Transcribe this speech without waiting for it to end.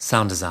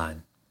Sound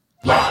design.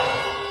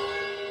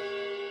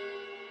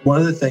 One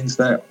of the things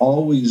that I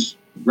always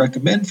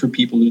recommend for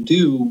people to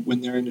do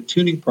when they're in a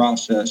tuning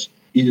process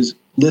is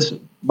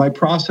listen. My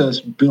process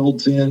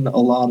builds in a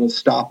lot of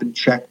stop and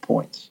check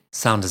points.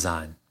 Sound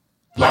design.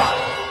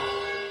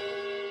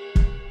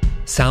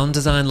 Sound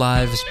Design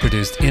Live is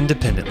produced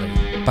independently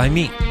by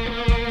me,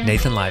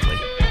 Nathan Lively,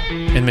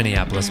 in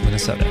Minneapolis,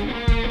 Minnesota.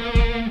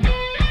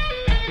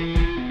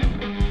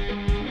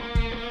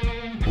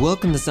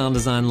 Welcome to Sound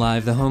Design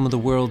Live, the home of the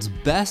world's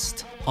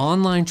best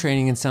online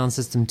training and sound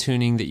system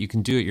tuning that you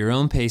can do at your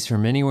own pace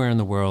from anywhere in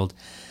the world.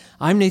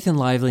 I'm Nathan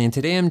Lively, and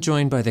today I'm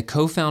joined by the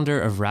co-founder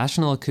of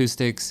Rational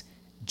Acoustics,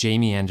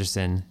 Jamie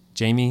Anderson.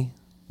 Jamie,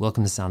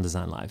 welcome to Sound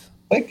Design Live.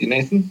 Thank you,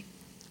 Nathan.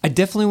 I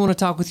definitely want to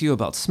talk with you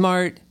about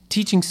Smaart,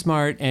 teaching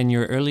Smaart, and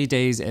your early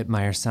days at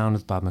Meyer Sound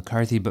with Bob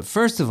McCarthy. But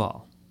first of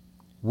all,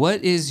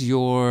 what is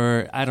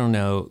your,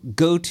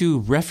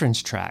 go-to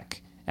reference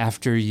track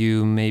after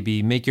you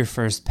maybe make your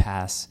first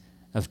pass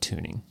of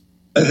tuning?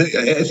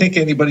 I think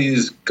anybody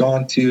who's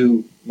gone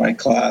to my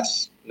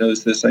class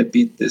knows this. I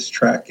beat this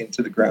track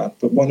into the ground,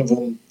 but one of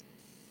them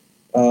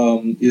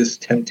is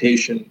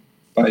Temptation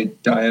by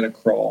Diana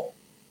Krall,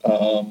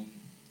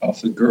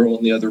 off The Girl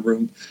in the Other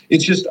Room.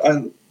 It's just,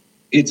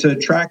 it's a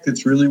track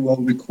that's really well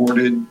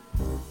recorded.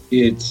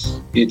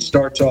 It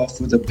starts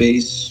off with a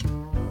bass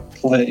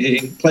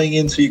playing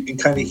in, so you can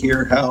kind of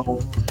hear how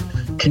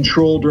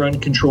controlled or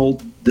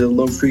uncontrolled the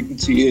low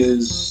frequency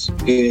is.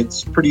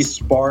 It's pretty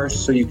sparse,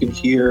 so you can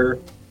hear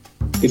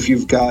if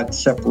you've got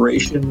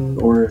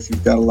separation or if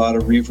you've got a lot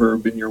of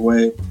reverb in your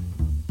way.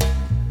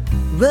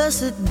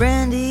 Russet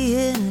brandy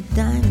in a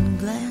diamond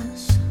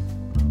glass.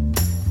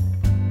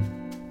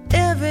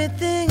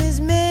 Everything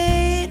is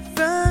made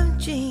from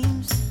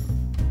dreams.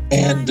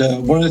 And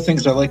one of the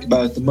things I like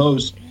about it the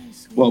most,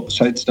 well,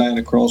 besides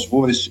Diana Krall's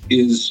voice,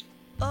 is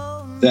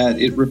that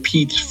it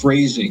repeats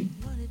phrasing.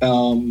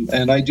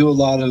 And I do a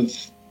lot of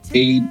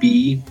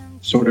A-B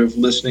sort of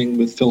listening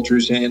with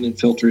filters in and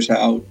filters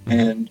out.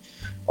 And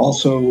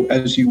also,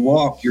 as you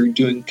walk, you're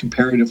doing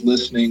comparative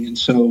listening. And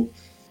so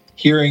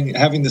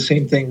having the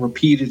same thing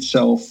repeat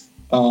itself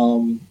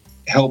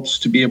helps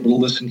to be able to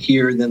listen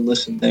here and then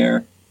listen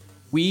there.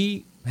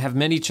 We have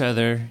met each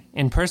other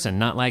in person,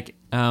 not like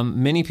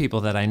many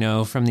people that I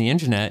know from the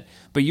internet,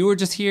 but you were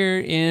just here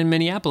in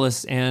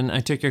Minneapolis, and I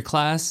took your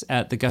class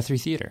at the Guthrie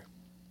Theater.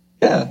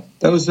 Yeah,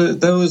 that was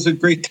a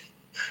great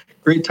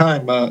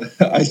time.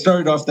 I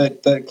started off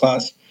that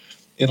class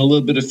in a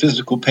little bit of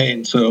physical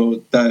pain,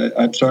 so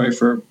I'm sorry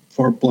for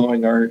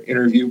blowing our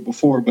interview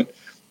before, but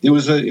it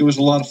was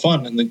a lot of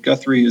fun, and the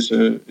Guthrie is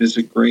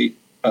a great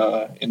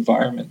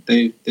environment.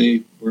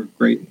 They were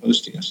great in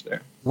hosting us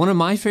there. One of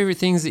my favorite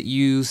things that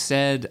you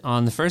said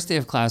on the first day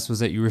of class was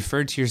that you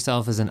referred to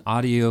yourself as an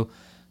audio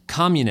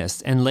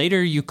communist, and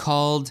later you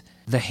called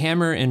the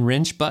hammer and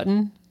wrench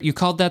button, you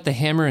called that the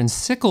hammer and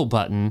sickle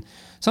button.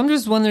 So I'm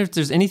just wondering if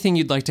there's anything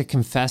you'd like to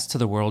confess to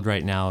the world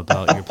right now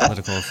about your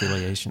political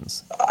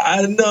affiliations.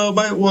 I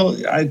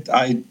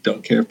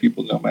don't care if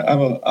people know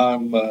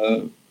I'm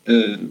a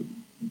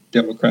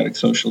democratic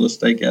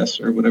socialist, I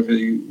guess, or whatever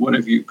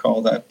you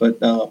call that.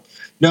 But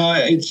no,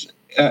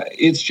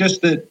 it's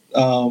just that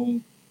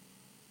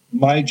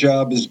my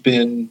job has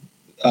been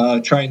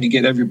trying to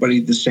get everybody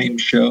the same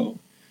show.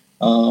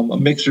 A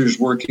mixer is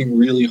working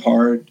really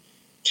hard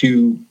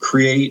to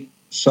create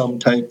some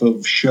type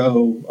of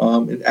show,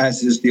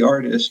 as is the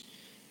artist.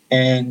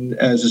 And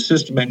as a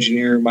system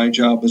engineer, my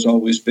job has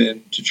always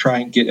been to try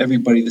and get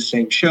everybody the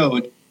same show.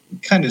 It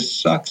kind of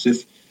sucks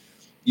if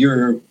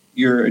you're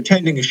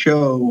attending a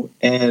show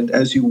and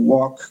as you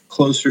walk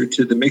closer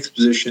to the mix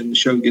position, the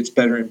show gets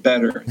better and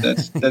better.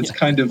 That's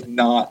kind of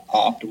not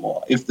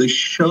optimal. If the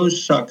show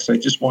sucks, I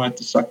just want it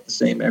to suck the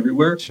same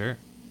everywhere. Sure.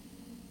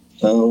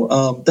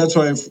 So that's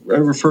why I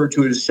refer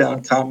to it as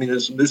sound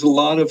communism. There's a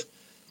lot of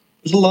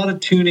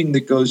tuning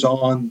that goes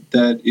on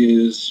that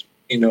is,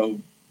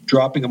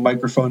 dropping a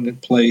microphone in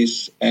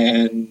place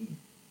and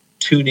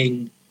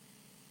tuning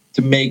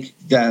to make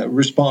that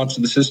response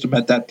to the system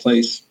at that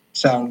place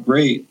sound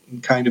great,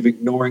 and kind of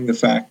ignoring the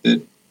fact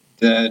that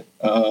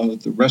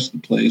the rest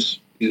of the place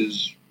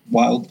is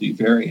wildly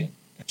variant.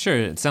 Sure,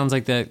 it sounds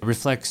like that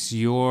reflects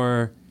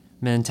your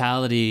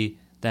mentality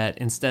that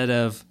instead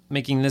of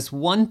making this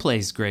one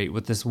place great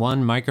with this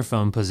one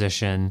microphone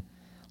position,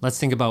 let's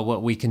think about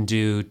what we can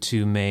do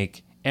to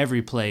make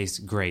every place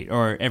great,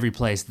 or every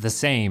place the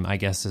same, I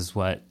guess is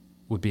what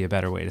would be a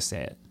better way to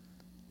say it.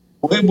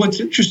 Well,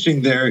 what's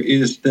interesting there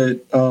is that,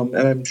 and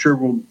I'm sure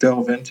we'll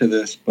delve into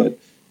this, but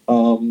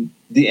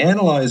the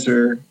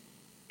analyzer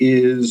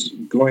is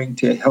going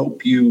to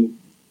help you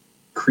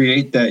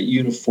create that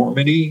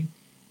uniformity,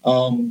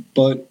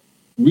 but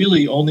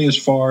really only as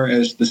far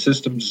as the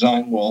system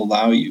design will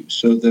allow you.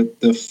 So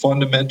the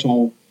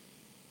fundamental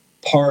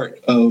part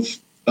of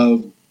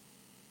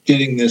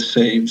getting this,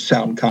 say,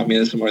 sound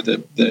communism, or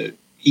the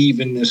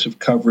evenness of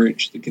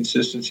coverage, the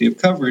consistency of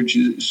coverage,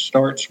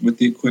 starts with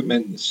the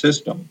equipment and the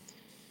system.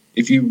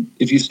 If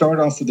you start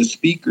off with a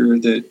speaker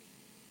that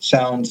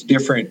sounds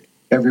different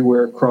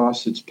everywhere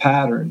across its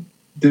pattern,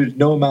 there's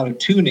no amount of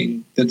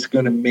tuning that's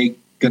going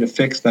to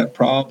fix that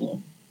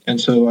problem. And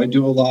so I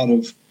do a lot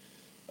of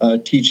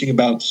teaching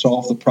about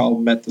solve the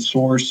problem at the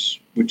source,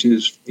 which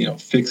is,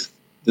 fix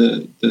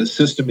the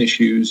system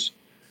issues.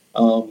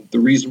 The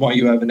reason why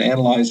you have an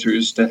analyzer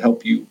is to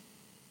help you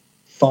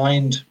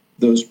find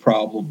those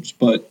problems,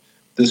 but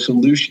the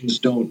solutions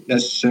don't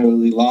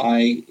necessarily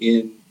lie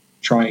in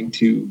trying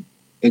to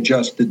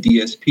adjust the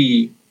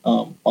DSP.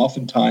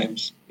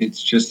 Oftentimes,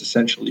 it's just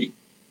essentially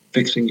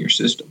fixing your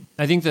system.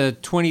 I think the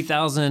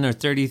 20,000 or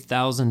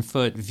 30,000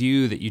 foot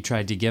view that you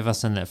tried to give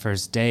us on that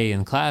first day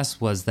in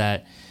class was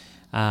that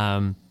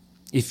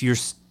if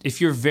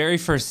your very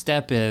first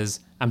step is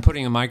I'm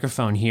putting a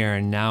microphone here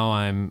and now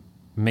I'm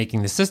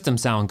making the system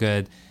sound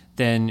good,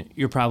 then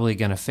you're probably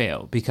going to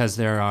fail because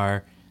there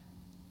are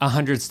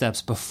 100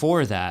 steps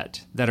before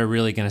that are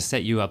really going to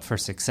set you up for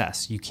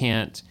success. You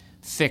can't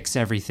fix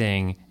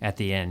everything at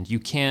the end. You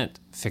can't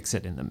fix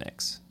it in the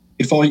mix.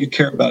 If all you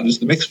care about is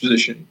the mix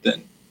position,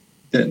 then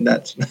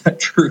that's not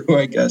true,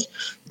 I guess.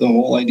 The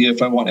whole idea,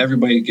 if I want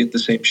everybody to get the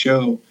same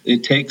show,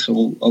 it takes a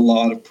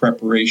lot of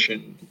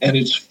preparation. And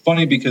it's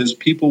funny because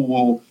people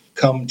will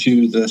come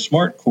to the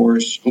Smaart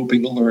course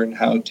hoping to learn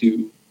how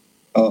to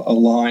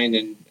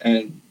align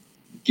and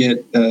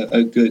get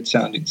a good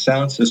sounding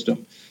sound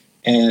system.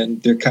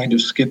 And they're kind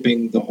of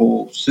skipping the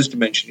whole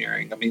system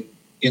engineering. I mean,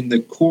 in the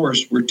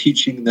course, we're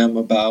teaching them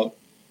about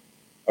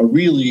a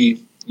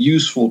really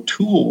useful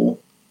tool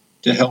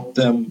to help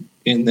them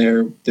in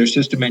their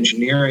system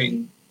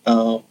engineering.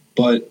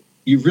 But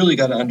you've really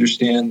got to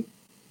understand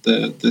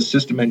the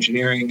system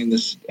engineering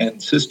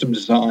and system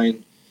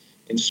design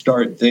and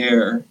start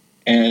there.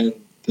 And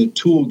the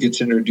tool gets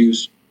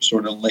introduced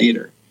sort of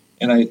later.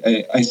 And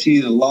I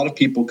see a lot of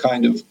people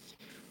kind of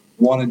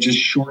want to just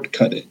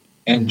shortcut it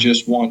and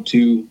just want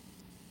to,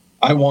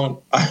 I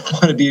want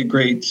to be a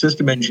great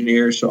system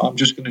engineer, so I'm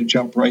just going to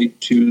jump right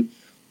to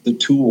the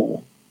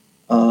tool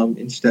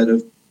instead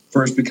of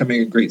first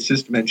becoming a great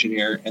system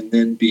engineer and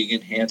then being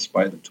enhanced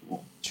by the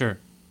tool. Sure.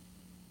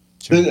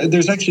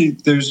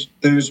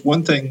 There's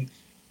one thing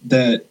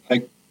that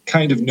I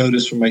kind of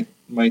noticed from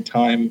my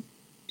time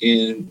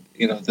in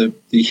the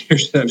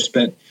years that I've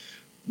spent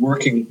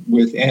working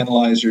with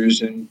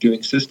analyzers and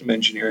doing system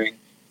engineering.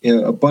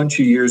 A bunch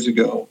of years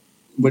ago,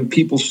 when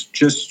people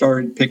just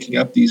started picking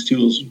up these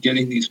tools and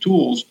getting these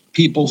tools,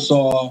 people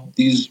saw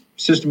these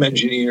system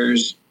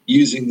engineers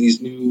using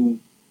these new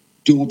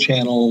dual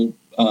channel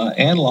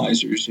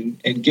analyzers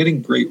and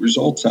getting great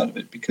results out of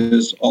it,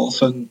 because all of a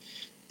sudden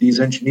these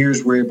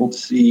engineers were able to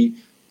see,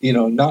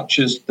 not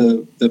just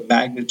the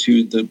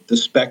magnitude, the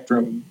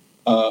spectrum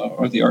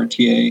or the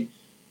RTA,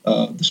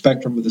 the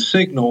spectrum of the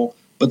signal,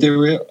 but they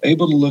were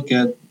able to look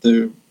at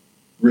the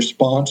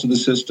response of the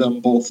system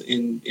both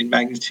in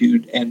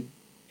magnitude and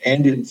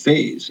in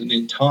phase and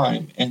in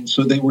time. And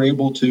so they were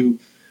able to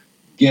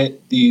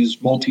get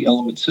these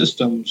multi-element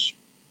systems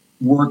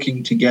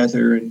working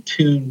together and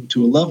tuned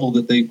to a level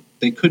that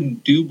they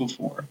couldn't do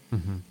before.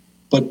 Mm-hmm.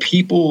 But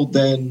people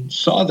then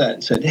saw that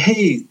and said,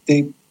 hey,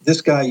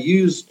 this guy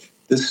used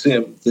the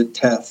SIM, the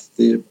TEF,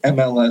 the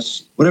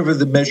MLS, whatever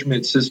the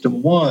measurement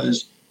system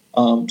was,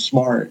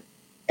 Smaart.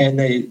 And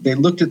they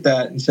looked at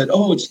that and said,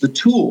 oh, it's the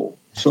tool.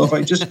 So if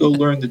I just go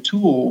learn the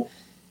tool,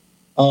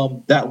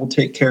 that will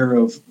take care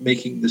of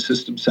making the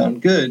system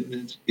sound good.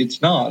 And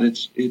it's not.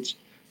 It's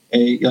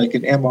like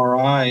an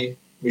MRI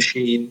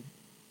machine.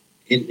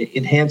 It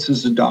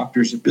enhances the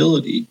doctor's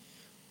ability,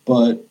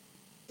 but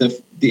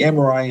the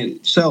MRI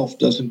itself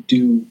doesn't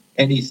do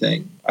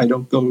anything.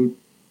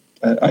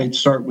 I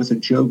start with a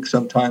joke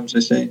sometimes. I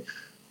say,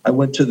 I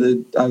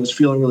was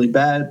feeling really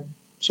bad,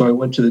 so I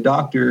went to the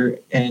doctor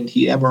and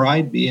he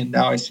MRI'd me, and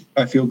now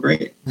I feel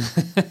great.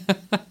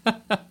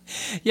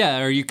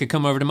 Yeah, or you could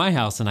come over to my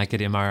house and I could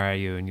MRI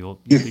you and you'll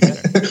be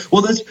better.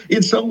 Well,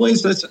 in some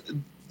ways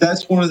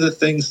that's one of the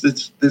things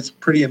that's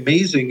pretty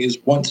amazing is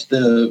once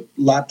the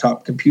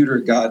laptop computer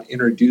got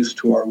introduced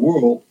to our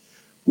world,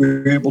 we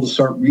were able to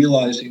start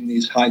realizing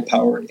these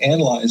high-powered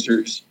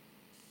analyzers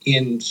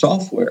in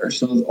software.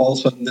 So all of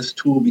a sudden this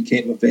tool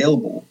became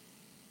available.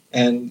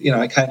 And,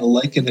 I kind of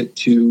liken it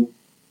to,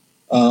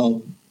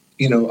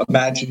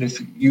 imagine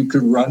if you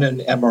could run an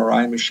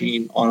MRI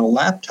machine on a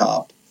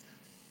laptop.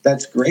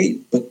 That's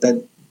great, but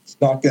that's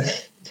not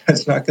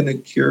going to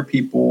cure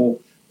people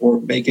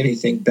or make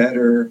anything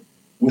better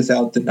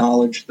without the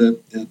knowledge, the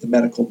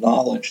medical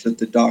knowledge that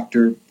the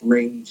doctor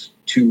brings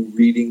to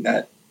reading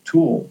that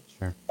tool.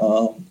 Sure.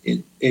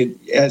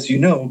 As you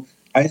know,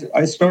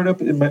 I start up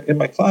in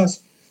my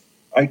class.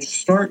 I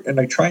start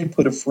and I try and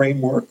put a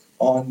framework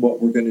on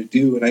what we're going to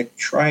do, and I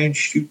try and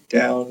shoot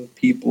down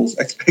people's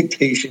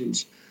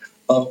expectations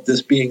of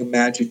this being a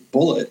magic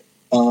bullet.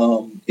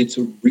 It's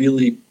a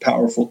really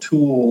powerful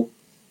tool,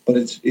 but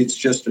it's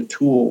just a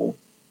tool.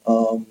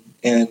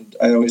 And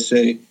I always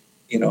say,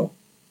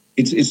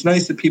 it's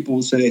nice that people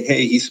will say,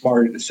 hey, he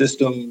smarted a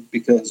system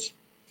because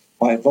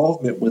my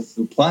involvement with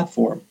the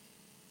platform.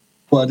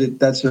 But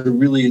it's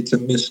a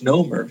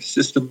misnomer.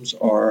 Systems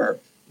are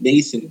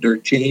Nathan'd or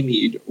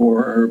Jamie'd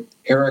or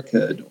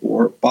Erica'd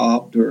or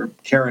Bob'd or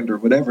Karen'd or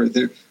whatever.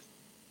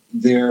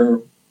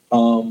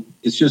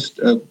 It's just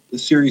a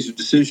series of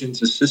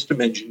decisions a system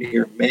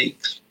engineer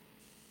makes.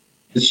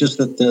 It's just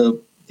that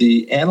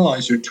the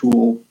analyzer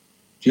tool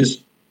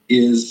just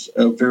is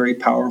a very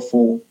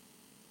powerful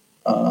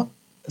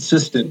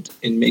assistant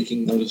in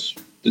making those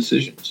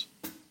decisions.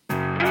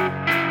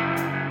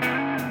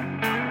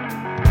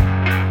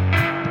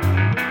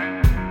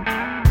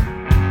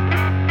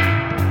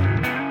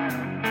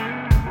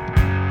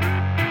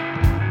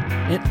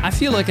 I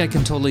feel like I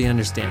can totally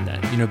understand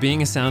that. You know,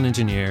 being a sound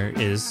engineer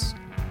is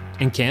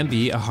and can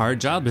be a hard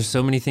job. There's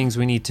so many things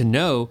we need to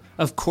know.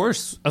 Of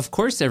course,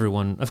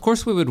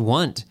 we would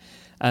want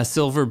a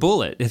silver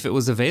bullet if it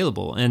was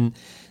available. And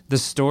the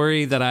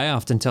story that I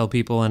often tell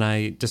people and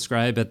I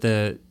describe at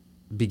the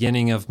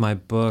beginning of my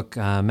book,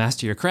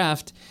 Master Your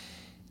Craft,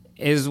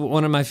 is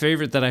one of my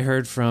favorite that I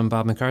heard from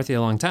Bob McCarthy a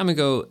long time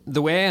ago.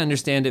 The way I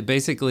understand it,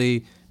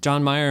 basically,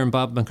 John Mayer and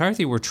Bob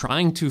McCarthy were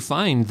trying to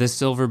find this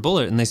silver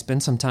bullet, and they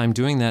spent some time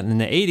doing that in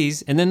the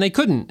 80s, and then they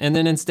couldn't. And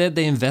then instead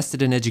they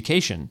invested in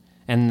education.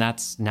 And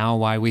that's now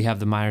why we have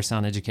the Meyer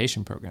Sound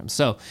Education Program.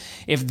 So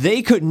if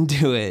they couldn't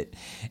do it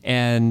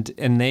and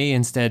they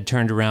instead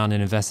turned around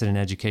and invested in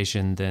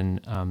education, then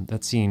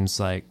that seems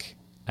like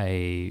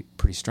a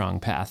pretty strong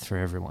path for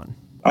everyone.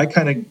 I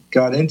kind of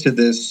got into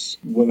this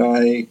when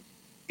I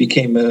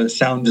became a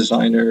sound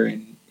designer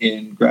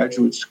in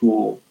graduate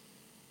school.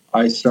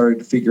 I started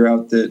to figure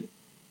out that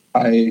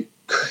I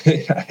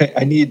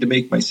needed to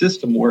make my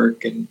system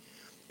work,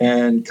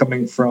 and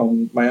coming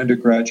from my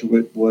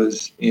undergraduate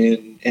was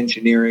in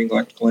engineering,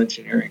 electrical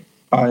engineering.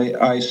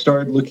 I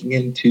started looking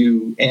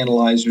into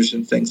analyzers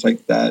and things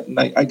like that, and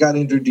I got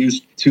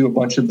introduced to a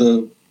bunch of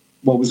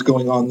what was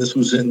going on. This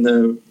was in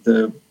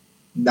the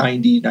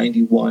 90,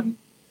 91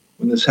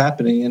 when this was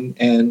happening,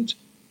 and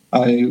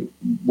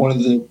one of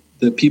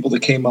the people that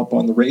came up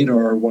on the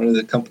radar, one of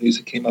the companies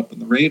that came up on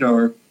the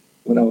radar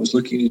when I was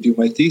looking to do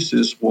my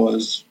thesis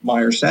was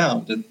Meyer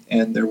Sound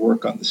and their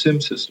work on the SIM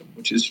system,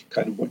 which is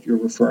kind of what you're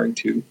referring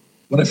to.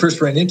 When I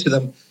first ran into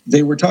them,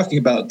 they were talking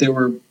about,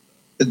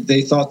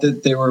 they thought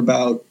that they were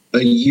about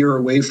a year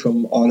away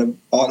from auto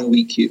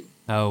EQ.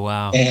 Oh,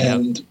 wow.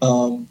 And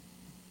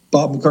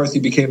Bob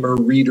McCarthy became a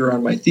reader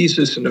on my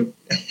thesis and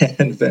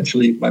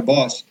eventually my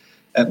boss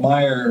at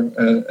Meyer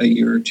a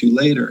year or two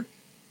later.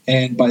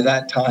 And by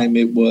that time,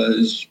 it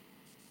was,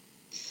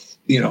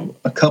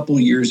 a couple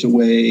years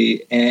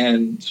away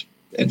and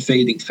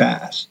fading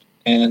fast.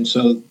 And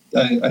so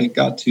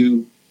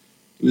it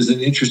was an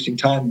interesting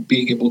time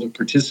being able to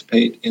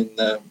participate in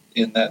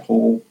that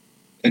whole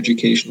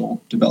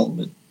educational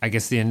development. I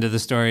guess the end of the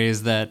story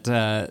is that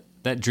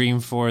that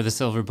dream for the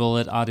silver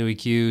bullet auto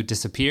EQ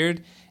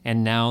disappeared,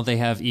 and now they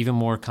have even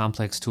more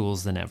complex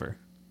tools than ever.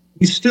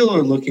 We still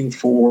are looking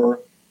for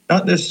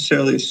not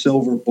necessarily a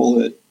silver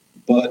bullet,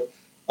 but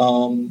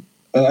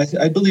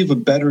I believe a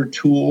better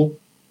tool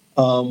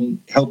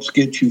helps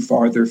get you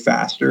farther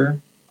faster.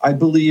 I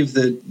believe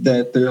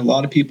that there are a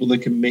lot of people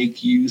that can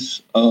make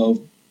use of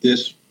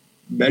this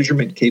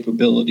measurement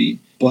capability,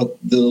 but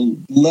the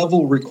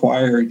level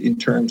required in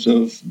terms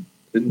of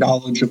the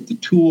knowledge of the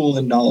tool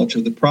and knowledge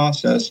of the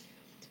process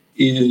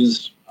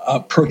is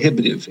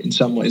prohibitive in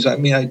some ways. I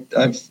mean,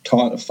 I've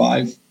taught a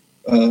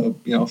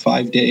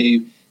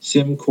 5-day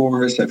sim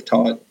course. I've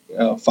taught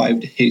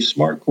 5-day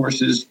smart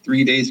courses,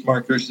 3-day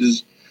smart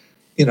courses,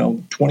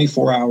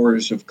 24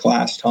 hours of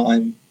class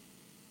time,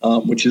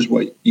 which is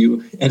what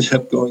you end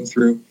up going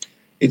through.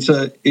 It's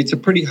a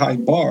pretty high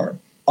bar.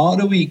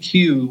 Auto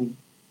EQ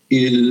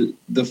is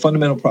the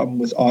fundamental problem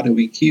with auto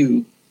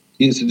EQ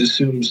is it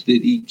assumes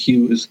that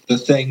EQ is the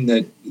thing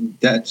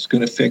that's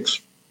going to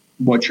fix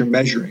what you're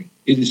measuring.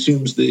 It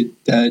assumes that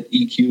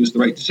EQ is the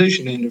right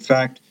decision, and in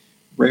fact,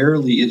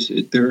 rarely is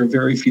it. There are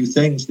very few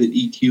things that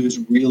EQ is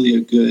really a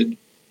good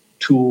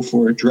tool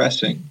for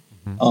addressing.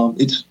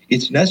 Mm-hmm.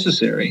 It's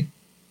necessary.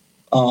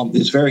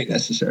 It's very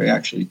necessary,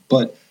 actually.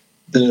 But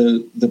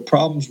the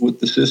problems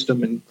with the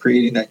system and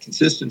creating that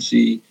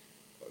consistency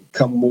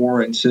come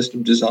more in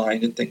system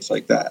design and things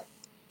like that.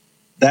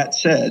 That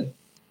said,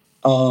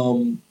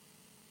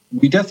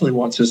 we definitely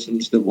want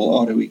systems that will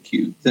auto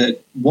EQ, that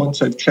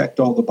once I've checked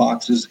all the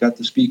boxes, got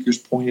the speakers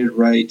pointed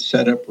right,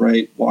 set up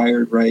right,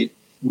 wired right,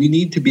 we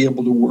need to be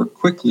able to work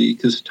quickly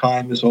because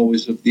time is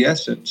always of the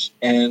essence.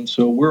 And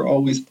so we're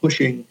always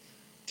pushing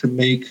to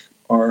make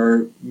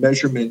our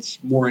measurements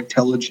more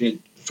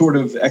intelligent. Sort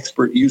of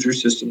expert user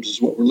systems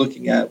is what we're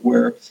looking at,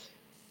 where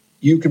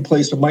you can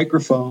place a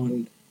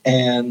microphone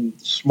and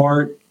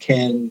Smaart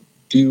can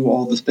do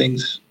all the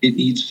things it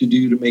needs to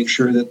do to make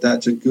sure that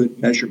that's a good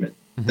measurement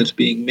that's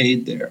being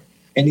made there.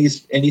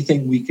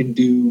 Anything we can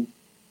do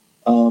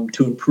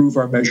to improve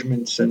our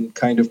measurements and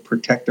kind of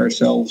protect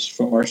ourselves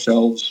from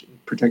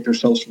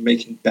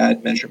making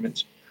bad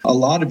measurements. A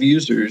lot of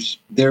users,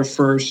 their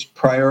first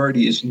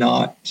priority is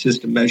not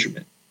system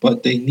measurement,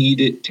 but they need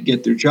it to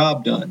get their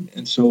job done.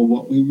 And so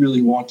what we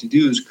really want to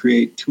do is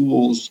create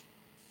tools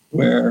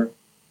where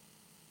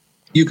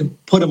you can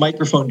put a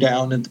microphone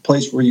down at the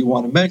place where you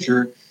want to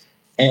measure,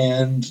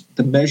 and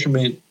the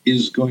measurement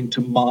is going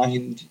to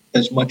mind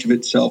as much of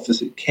itself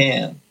as it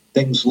can.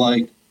 Things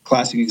like,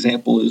 classic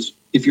example is,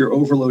 if you're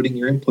overloading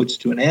your inputs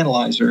to an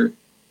analyzer,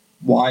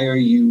 why are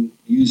you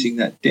using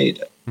that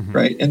data,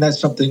 right? And that's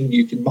something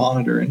you can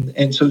monitor.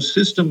 And so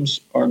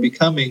systems are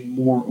becoming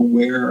more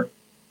aware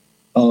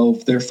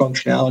of their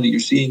functionality. You're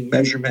seeing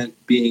measurement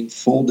being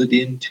folded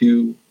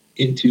into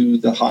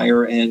the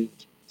higher end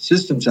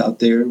systems out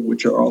there,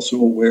 which are also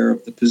aware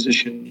of the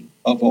position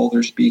of all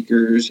their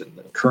speakers and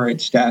the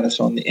current status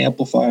on the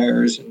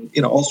amplifiers and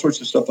all sorts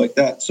of stuff like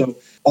that. So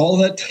all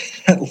that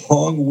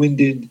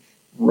long-winded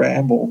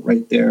ramble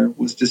right there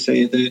was to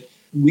say that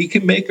we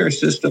can make our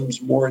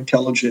systems more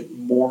intelligent,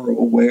 more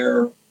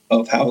aware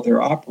of how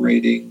they're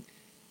operating,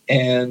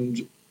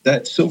 and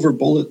that silver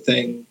bullet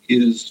thing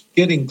is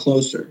getting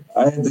closer.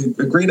 I had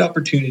a great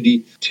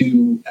opportunity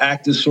to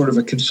act as sort of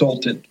a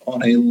consultant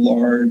on a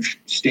large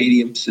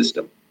stadium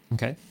system.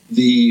 Okay.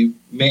 The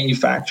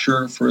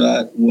manufacturer for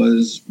that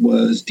was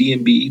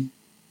D&B,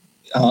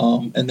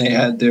 and they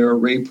had their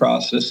array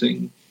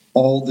processing.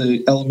 All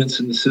the elements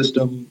in the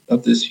system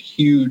of this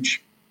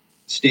huge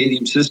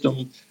stadium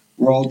system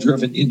were all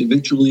driven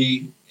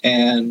individually.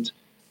 And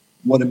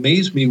what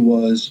amazed me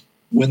was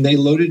when they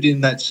loaded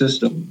in that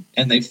system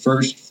and they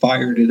first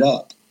fired it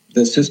up,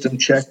 the system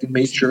checked and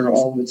made sure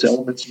all of its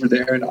elements were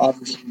there. And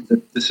obviously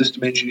the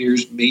system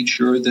engineers made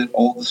sure that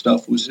all the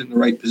stuff was in the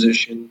right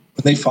position.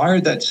 When they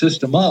fired that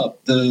system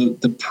up,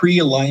 the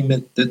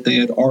pre-alignment that they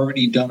had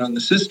already done on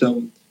the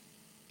system,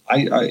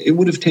 it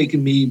would have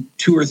taken me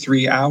 2 or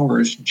 3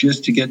 hours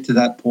just to get to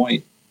that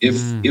point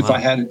if I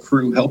had a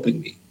crew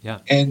helping me. Yeah.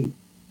 And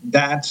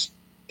that's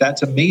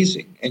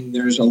amazing. And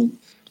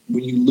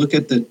when you look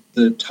at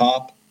the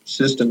top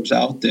systems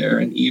out there,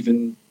 and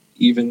even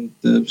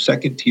the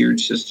second tiered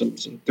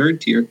systems and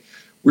third tier,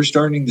 we're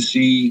starting to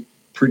see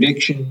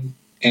prediction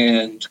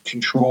and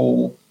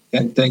control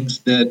and things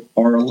that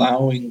are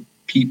allowing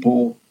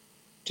people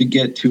to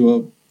get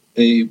to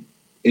a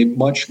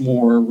much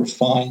more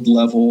refined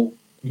level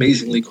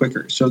amazingly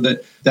quicker. So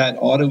that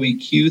auto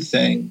EQ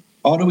thing,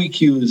 auto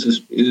EQ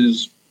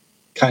is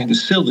kind of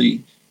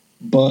silly,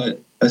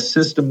 but a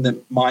system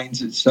that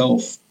minds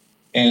itself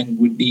and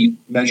would need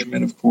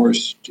measurement, of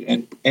course,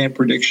 and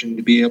prediction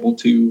to be able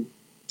to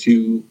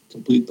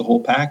complete the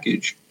whole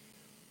package.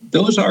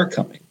 Those are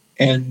coming,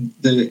 and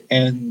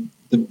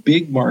the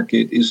big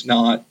market is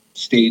not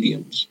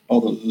stadiums,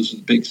 although those are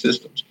the big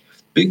systems.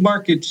 Big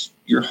market's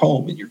your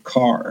home and your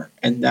car,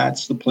 and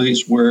that's the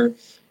place where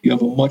you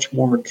have a much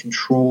more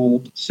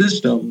controlled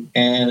system.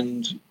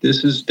 And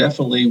this is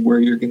definitely where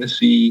you're going to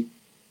see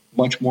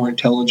much more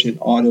intelligent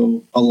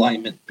auto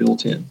alignment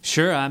built in.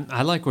 Sure,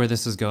 I like where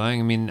this is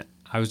going. I mean,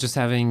 I was just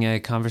having a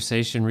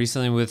conversation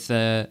recently with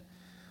a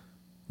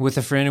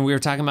friend, and we were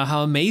talking about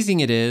how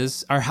amazing it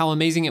is, or how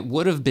amazing it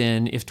would have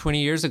been if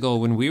 20 years ago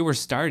when we were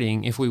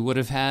starting, if we would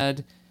have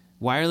had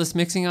wireless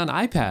mixing on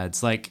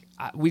iPads. Like,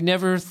 we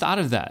never thought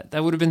of that.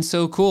 That would have been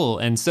so cool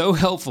and so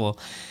helpful.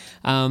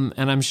 And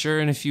I'm sure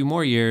in a few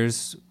more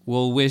years,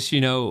 we'll wish,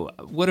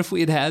 what if we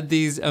had had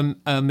these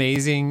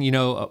amazing,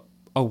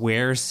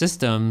 aware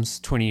systems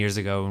 20 years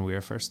ago when we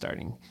were first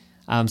starting.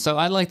 So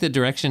I like the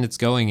direction it's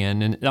going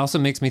in. And it also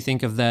makes me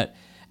think of that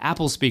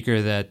Apple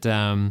speaker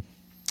that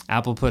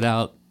Apple put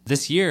out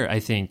this year,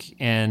 I think.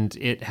 And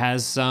it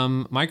has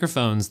some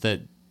microphones that,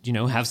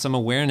 have some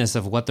awareness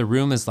of what the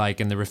room is like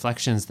and the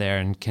reflections there,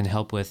 and can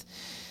help with,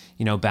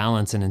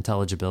 balance and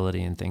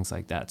intelligibility and things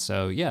like that.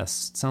 So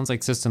yes, it sounds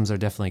like systems are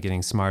definitely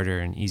getting smarter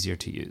and easier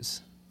to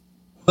use.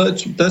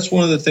 That's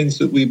one of the things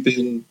that we've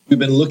been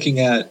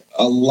looking at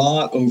a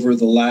lot over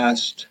the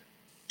last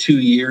 2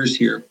 years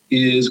here,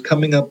 is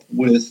coming up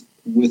with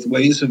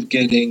ways of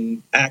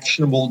getting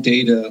actionable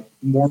data,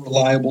 more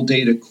reliable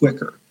data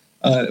quicker.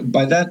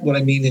 By that, what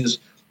I mean is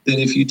that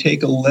if you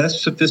take a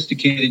less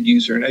sophisticated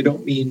user, and I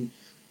don't mean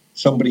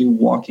somebody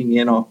walking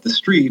in off the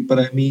street, but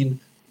I mean,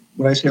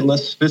 when I say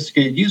less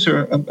sophisticated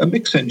user, a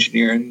mix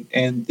engineer,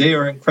 and they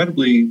are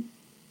incredibly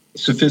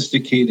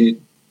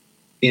sophisticated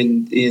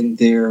in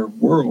their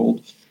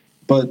world,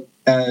 but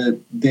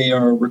they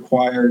are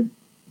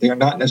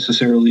not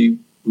necessarily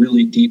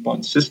really deep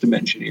on system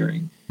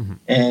engineering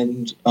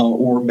and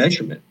or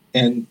measurement.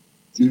 And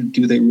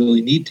do they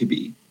really need to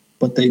be?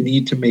 But they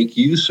need to make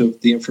use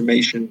of the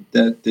information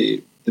that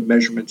the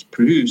measurements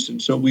produce. And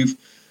so we've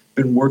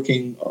been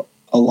working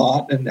a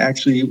lot, and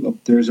actually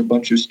there's a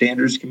bunch of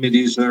standards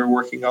committees that are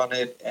working on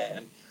it.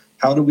 And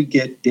how do we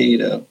get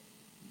data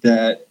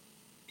that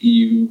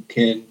you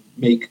can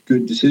make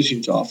good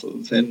decisions off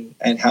of?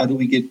 And how do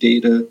we get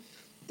data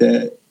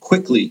that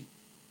quickly,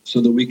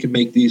 so that we can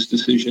make these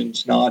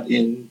decisions not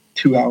in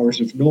 2 hours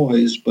of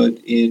noise, but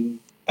in,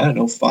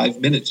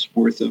 5 minutes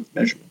worth of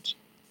measurements?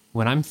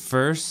 When I'm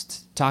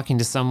first talking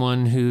to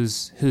someone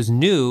who's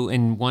new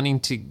and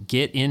wanting to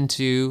get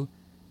into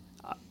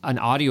an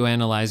audio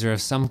analyzer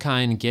of some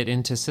kind, get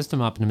into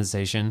system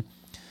optimization,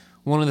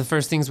 one of the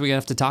first things we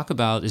have to talk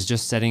about is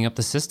just setting up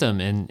the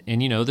system. And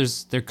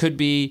there could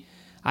be,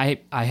 I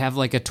have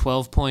like a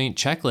 12-point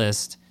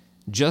checklist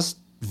just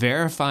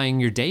verifying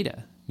your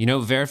data.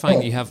 verifying Oh.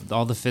 that you have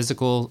all the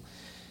physical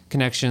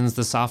connections,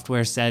 the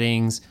software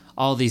settings,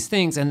 all these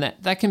things. And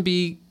that can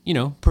be,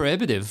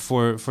 prohibitive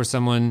for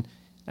someone,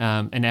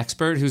 an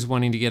expert who's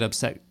wanting to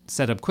get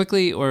set up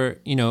quickly, or,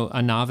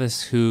 a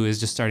novice who is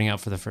just starting out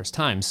for the first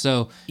time.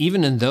 So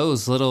even in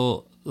those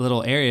little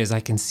areas, I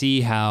can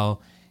see how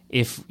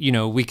if,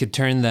 we could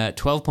turn that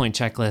 12-point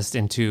checklist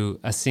into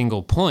a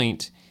single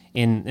point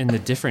in the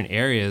different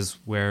areas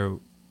where,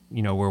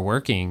 we're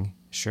working,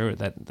 sure,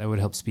 that would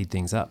help speed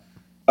things up.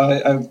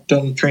 I've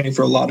done training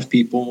for a lot of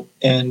people,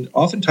 and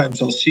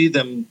oftentimes I'll see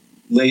them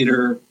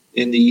later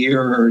in the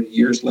year or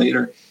years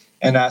later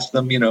and ask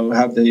them,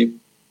 have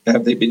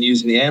they been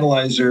using the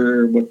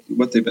analyzer,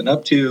 what they've been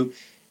up to.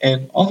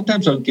 And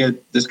oftentimes I'll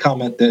get this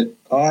comment that,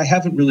 I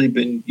haven't really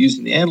been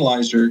using the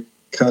analyzer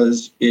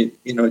because it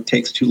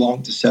takes too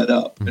long to set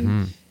up.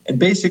 Mm-hmm. And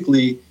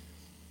basically,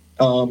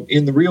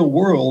 in the real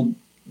world,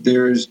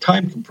 there's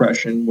time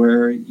compression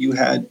where you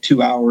had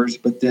 2 hours,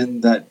 but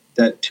then that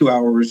 2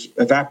 hours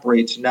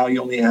evaporates. And now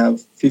you only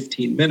have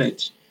 15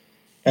 minutes.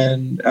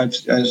 And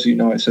as you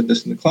know, I said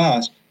this in the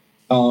class,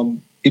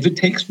 if it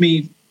takes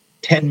me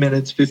 10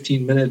 minutes,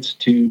 15 minutes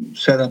to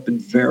set up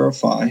and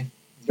verify,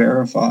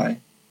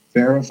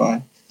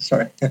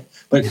 sorry,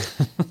 but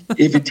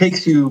if it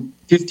takes you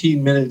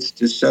 15 minutes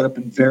to set up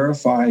and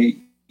verify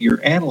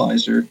your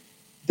analyzer,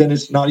 then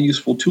it's not a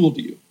useful tool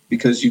to you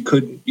because you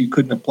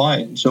couldn't apply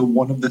it. And so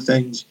one of the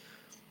things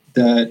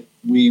that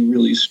we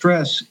really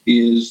stress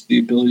is the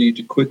ability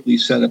to quickly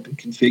set up and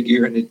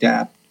configure and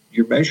adapt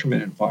your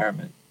measurement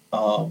environment.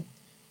 And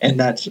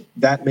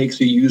that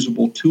makes a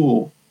usable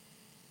tool.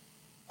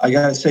 I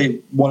gotta say,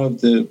 one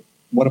of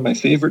my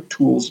favorite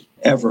tools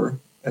ever,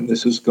 and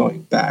this is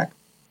going back,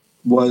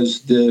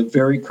 was the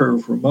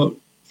VariCurve remote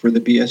for the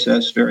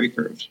BSS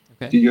VariCurves.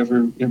 Okay. Did you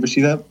ever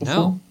see that before?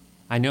 No,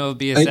 I know of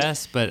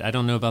BSS, but I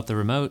don't know about the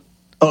remote.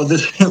 Oh,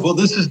 this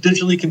is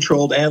digitally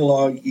controlled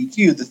analog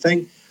EQ.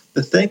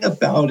 The thing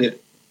about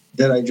it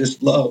that I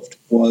just loved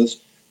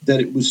was that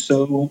it was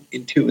so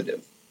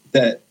intuitive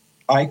that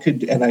I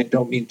could, and I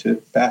don't mean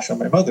to bash on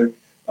my mother,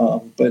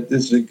 but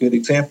this is a good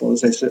example.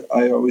 As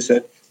I always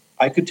said,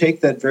 I could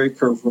take that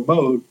VariCurve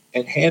remote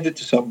and hand it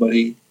to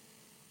somebody,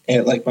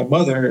 and like my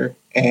mother,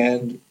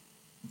 and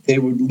they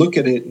would look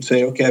at it and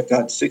say, okay, I've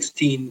got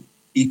 16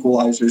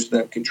 equalizers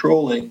that I'm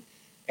controlling,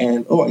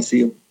 and I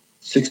see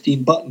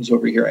 16 buttons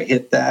over here. I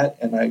hit that,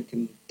 and I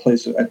can I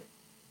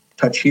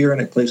touch here, and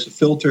I place a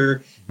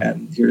filter,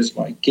 and here's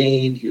my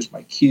gain, here's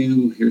my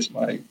Q, here's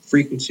my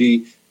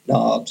frequency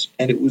knobs,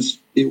 and it was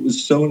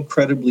so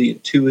incredibly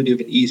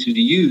intuitive and easy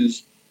to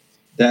use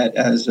that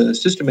as a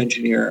system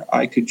engineer,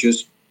 I could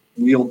just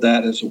wield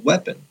that as a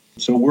weapon.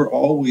 So we're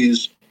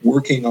always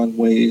working on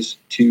ways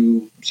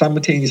to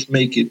simultaneously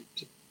make it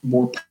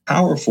more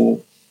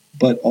powerful,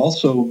 but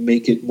also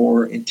make it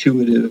more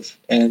intuitive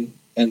and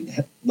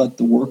let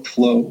the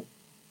workflow.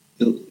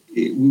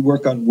 We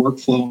work on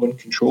workflow and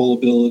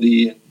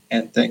controllability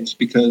and things,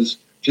 because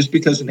just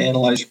because an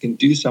analyzer can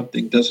do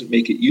something doesn't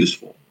make it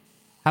useful.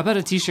 How about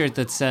a T-shirt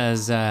that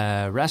says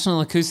Rational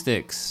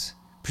Acoustics,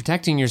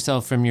 protecting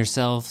yourself from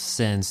yourself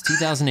since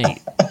 2008?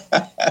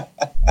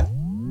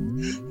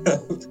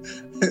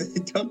 I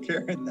don't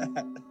care in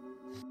that.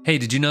 Hey,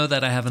 did you know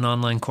that I have an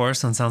online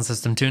course on sound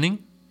system tuning?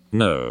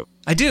 No.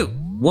 I do.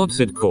 What's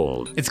it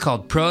called? It's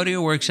called Pro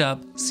Audio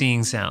Workshop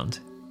Seeing Sound.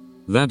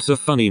 That's a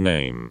funny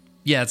name.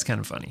 Yeah, it's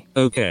kind of funny.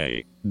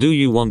 Okay. Do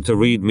you want to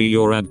read me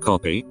your ad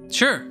copy?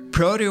 Sure.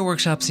 Pro Audio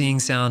Workshop Seeing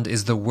Sound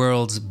is the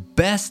world's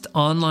best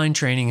online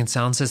training in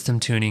sound system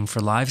tuning for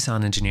live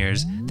sound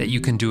engineers that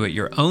you can do at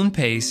your own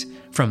pace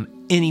from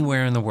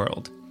anywhere in the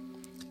world.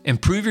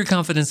 Improve your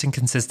confidence and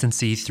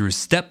consistency through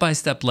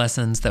step-by-step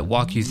lessons that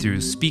walk you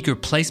through speaker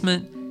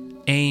placement,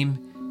 aim,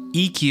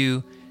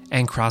 EQ,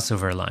 and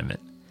crossover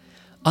alignment.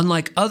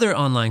 Unlike other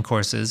online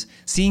courses,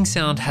 Seeing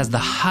Sound has the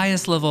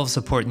highest level of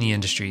support in the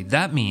industry.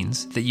 That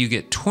means that you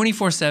get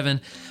 24/7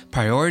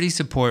 priority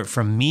support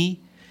from me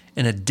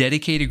and a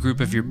dedicated group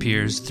of your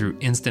peers through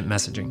instant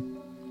messaging.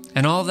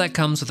 And all of that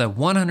comes with a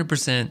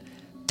 100%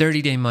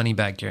 30-day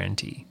money-back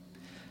guarantee.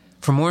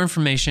 For more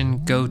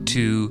information, go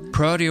to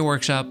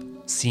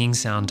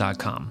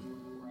proaudioworkshopseeingsound.com.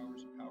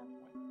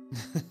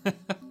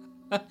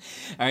 All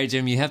right,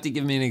 Jim, you have to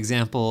give me an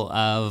example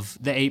of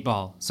the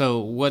 8-ball. So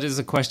what is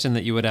a question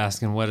that you would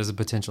ask, and what is a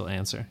potential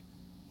answer?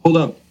 Hold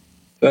on.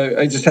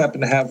 I just happen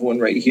to have one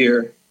right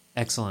here.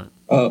 Excellent.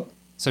 So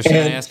should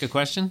I ask a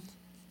question?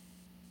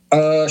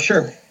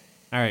 Sure.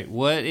 All right.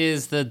 What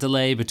is the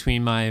delay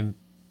between my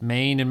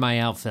main and my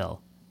outfill?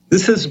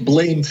 This is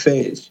blame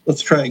phase.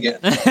 Let's try again.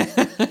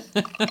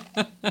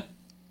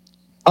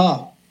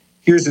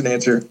 Here's an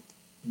answer.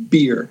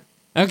 Beer.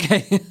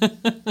 Okay.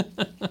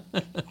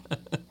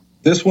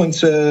 This one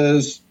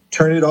says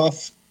turn it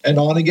off and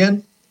on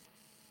again.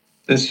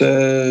 This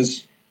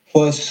says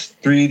plus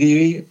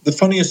 3D. The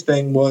funniest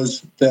thing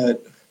was that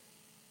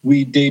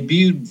we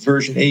debuted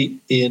version 8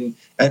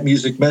 at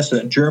Music Messe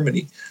in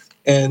Germany,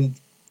 and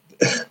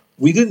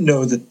we didn't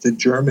know that the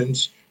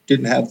Germans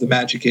didn't have the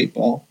Magic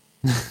 8-ball.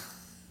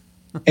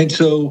 And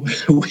so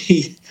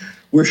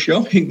we're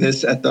showing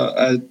this at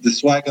the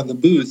swag on the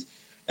booth,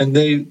 and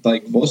they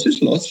like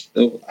voces los.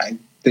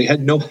 They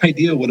had no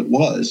idea what it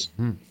was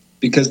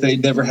because they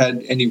never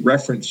had any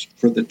reference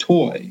for the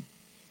toy.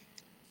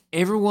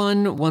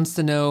 Everyone wants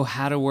to know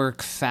how to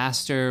work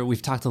faster.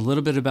 We've talked a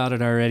little bit about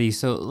it already,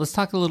 so let's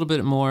talk a little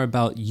bit more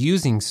about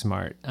using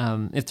Smaart.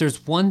 If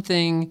there's one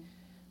thing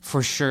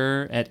for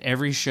sure at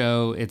every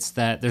show, it's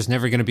that there's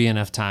never going to be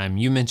enough time.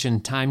 You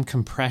mentioned time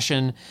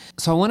compression.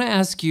 So I want to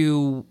ask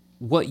you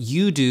what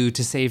you do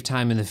to save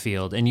time in the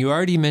field. And you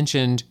already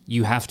mentioned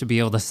you have to be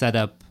able to set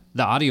up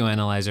the audio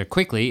analyzer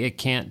quickly. It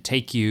can't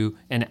take you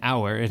an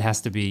hour. It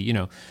has to be,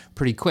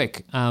 pretty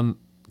quick.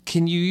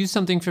 Can you use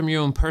something from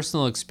your own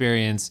personal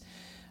experience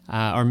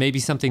or maybe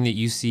something that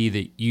you see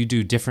that you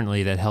do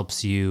differently that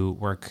helps you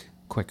work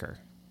quicker?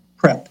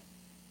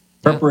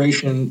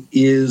 Preparation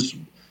is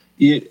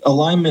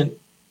alignment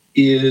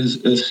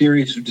is a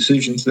series of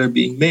decisions that are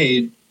being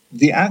made.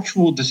 The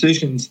actual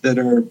decisions that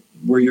are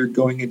where you're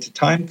going into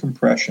time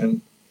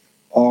compression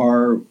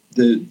are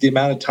the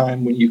amount of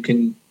time when you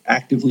can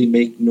actively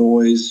make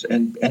noise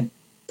and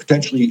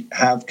potentially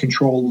have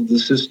control of the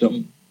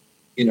system,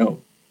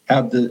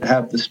 have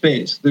the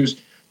space.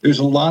 There's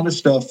a lot of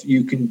stuff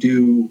you can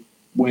do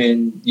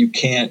when you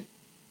can't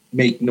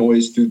make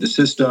noise through the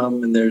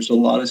system, and there's a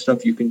lot of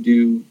stuff you can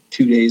do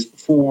 2 days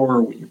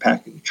before when you're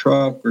packing the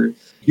truck, or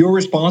you're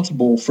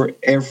responsible for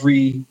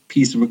every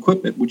piece of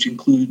equipment, which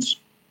includes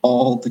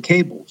all the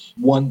cables.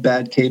 One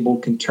bad cable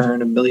can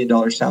turn $1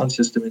 million sound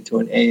system into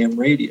an AM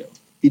radio.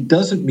 It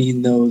doesn't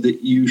mean, though,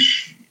 that you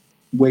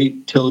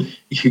wait till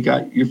you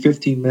got your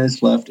 15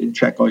 minutes left and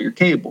check all your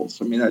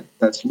cables. I mean,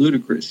 that's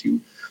ludicrous.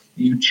 You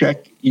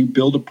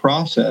build a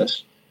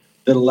process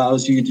that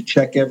allows you to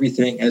check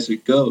everything as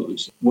it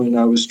goes. When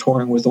I was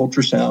touring with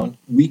ultrasound,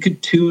 we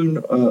could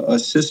tune a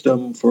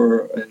system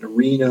for an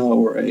arena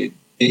or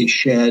a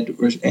shed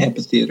or an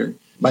amphitheater.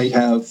 Might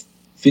have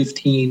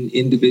 15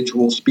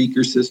 individual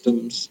speaker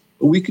systems.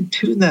 We could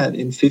tune that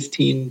in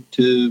 15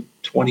 to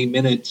 20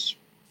 minutes,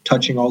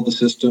 touching all the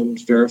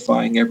systems,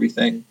 verifying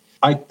everything.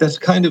 That's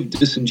kind of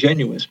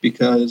disingenuous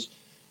because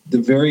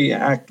the very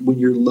act when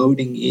you're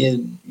loading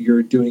in,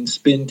 you're doing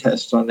spin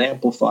tests on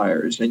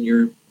amplifiers and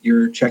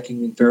you're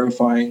checking and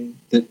verifying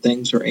that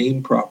things are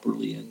aimed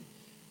properly.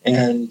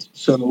 And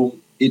so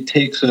it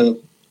takes a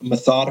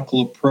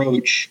methodical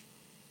approach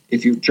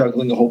if you're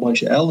juggling a whole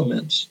bunch of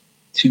elements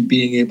to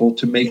being able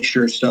to make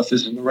sure stuff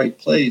is in the right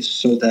place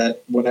so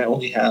that when I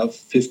only have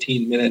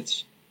 15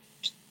 minutes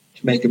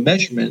to make a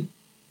measurement,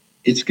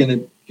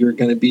 you're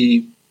going to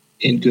be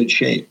in good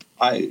shape.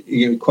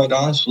 Quite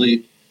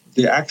honestly,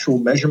 the actual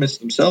measurements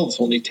themselves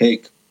only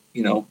take,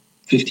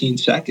 15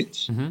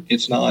 seconds. Mm-hmm.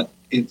 It's not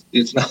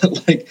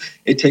like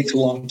it takes a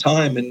long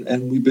time.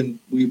 And we've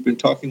been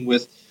talking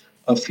with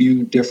a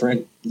few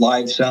different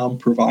live sound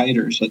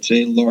providers, let's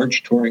say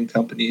large touring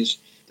companies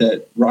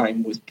that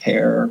rhyme with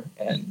pair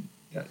and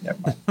never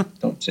mind,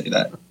 don't say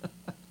that.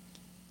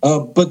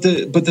 But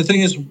the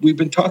thing is, we've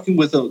been talking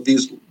with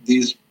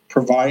these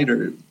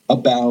providers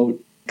about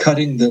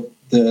cutting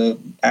the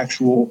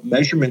actual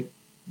measurement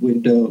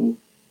window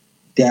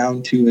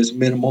down to as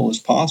minimal as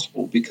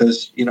possible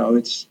because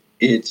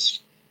it's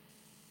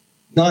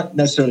not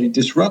necessarily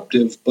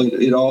disruptive, but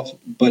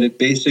it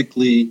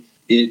basically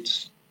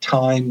it's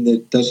time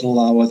that doesn't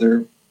allow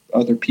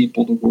other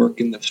people to work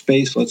in the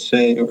space, let's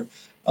say, or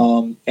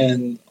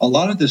and a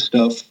lot of this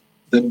stuff,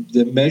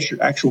 the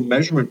actual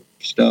measurement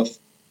stuff,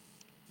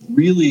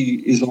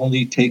 really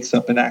only takes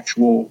up an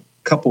actual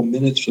couple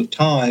minutes of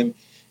time.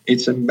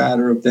 It's a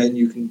matter of then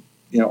you can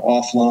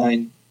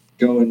offline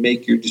go and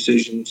make your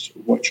decisions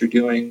what you're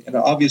doing, and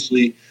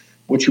obviously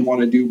what you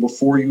want to do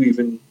before you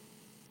even,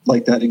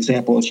 like that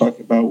example I was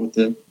talking about with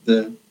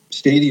the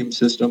stadium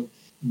system.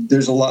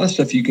 There's a lot of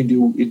stuff you can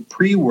do in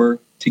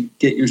pre-work to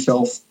get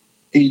yourself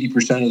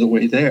 80% of the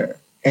way there.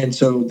 And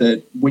so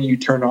that when you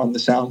turn on the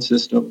sound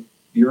system,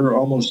 you're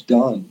almost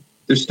done.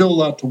 There's still a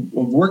lot of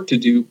work to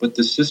do, but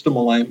the system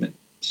alignment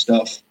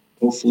stuff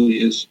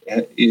hopefully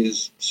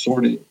is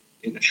sorted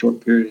in a short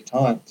period of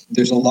time.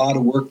 There's a lot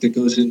of work that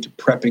goes into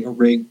prepping a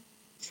rig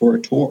for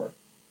a tour.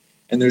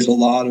 And there's a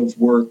lot of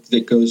work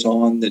that goes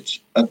on that's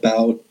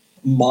about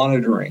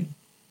monitoring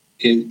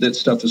that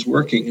stuff is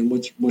working. And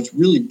what's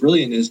really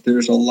brilliant is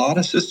there's a lot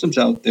of systems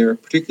out there,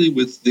 particularly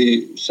with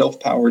the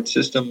self-powered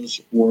systems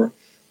or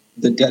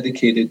the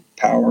dedicated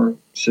power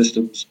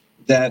systems,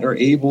 that are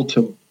able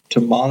to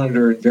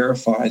monitor and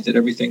verify that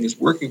everything is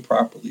working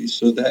properly,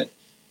 so that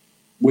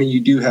when you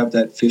do have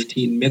that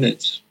 15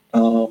 minutes,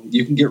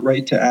 you can get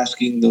right to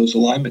asking those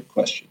alignment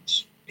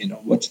questions.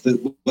 What's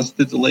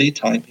the delay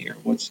time here?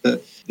 What's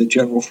the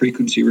general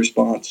frequency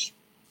response?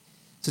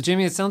 So,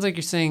 Jamie, it sounds like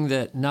you're saying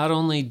that not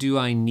only do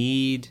I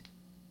need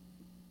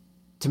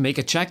to make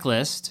a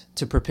checklist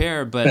to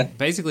prepare, but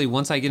basically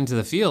once I get into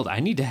the field,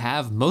 I need to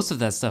have most of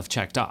that stuff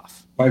checked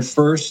off. My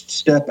first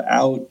step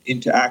out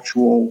into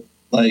actual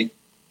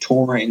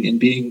touring and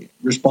being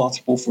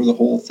responsible for the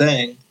whole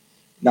thing,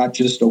 not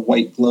just a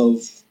white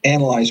glove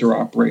analyzer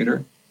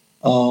operator,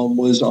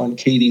 was on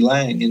Katie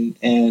Lang.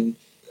 And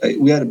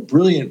we had a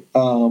brilliant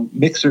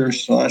mixer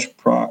slash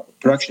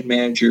production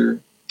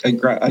manager, a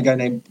guy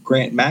named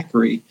Grant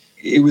Mackery.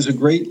 It was a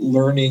great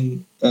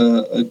learning,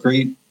 a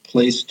great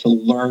place to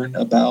learn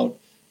about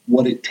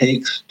what it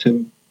takes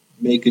to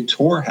make a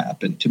tour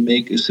happen, to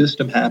make a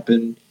system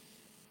happen,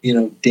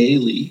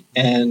 daily.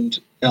 And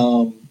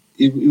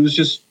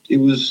it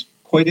was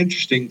quite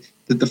interesting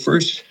that the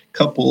first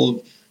couple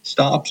of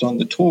stops on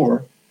the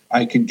tour,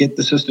 I could get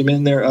the system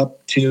in there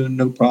up tune,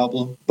 no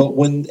problem. But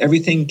when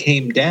everything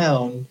came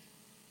down,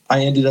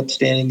 I ended up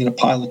standing in a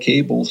pile of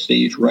cable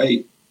stage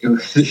right. It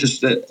was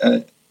just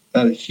a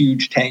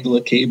huge tangle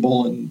of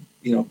cable and,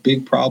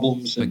 big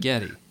problems. And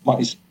Spaghetti.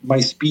 my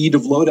speed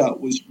of loadout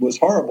was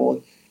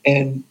horrible.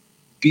 And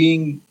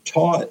being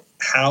taught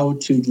how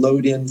to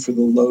load in for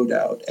the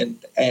loadout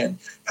and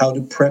how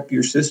to prep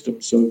your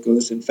system so it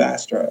goes in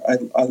faster.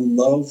 I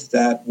love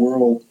that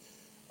world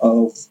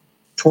of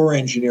tour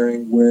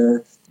engineering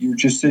where you're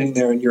just sitting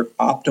there and you're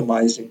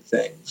optimizing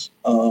things.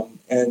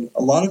 And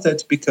a lot of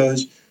that's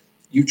because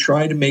you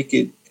try to make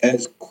it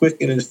as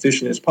quick and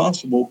efficient as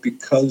possible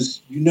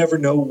because you never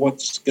know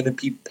what's going to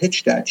be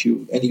pitched at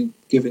you any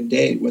given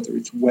day, whether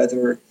it's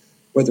weather,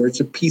 whether it's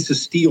a piece of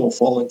steel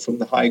falling from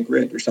the high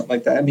grid or something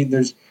like that. I mean,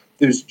 there's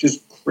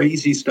just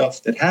crazy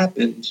stuff that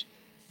happens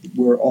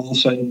where all of a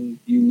sudden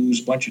you lose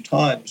a bunch of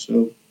time.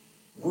 So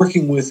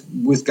working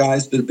with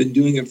guys that have been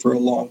doing it for a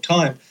long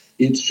time,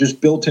 it's just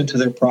built into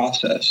their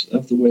process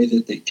of the way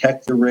that they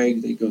tech the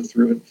rig. They go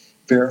through and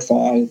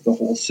verify the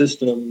whole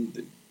system,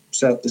 they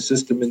set up the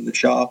system in the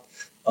shop.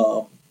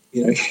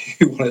 You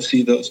want to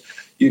see those.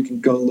 You can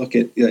go look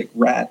at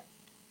Rat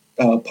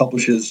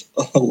publishes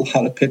a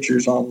lot of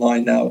pictures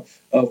online now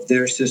of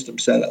their system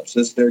setups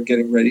as they're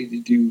getting ready to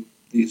do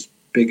these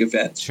big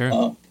events.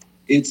 Sure.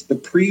 It's the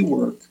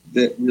pre-work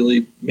that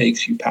really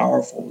makes you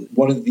powerful.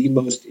 One of the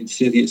most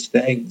insidious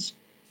things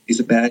is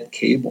a bad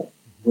cable,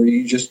 where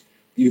you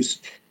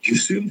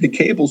assume the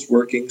cable's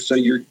working, so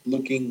you're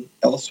looking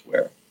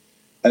elsewhere.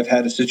 I've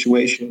had a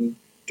situation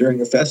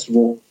during a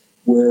festival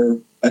where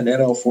an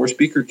NL4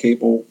 speaker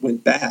cable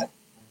went bad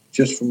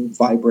just from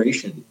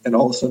vibration, and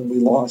all of a sudden we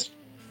lost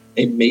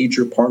a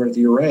major part of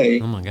the array.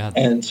 Oh my God.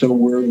 And so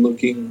we're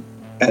looking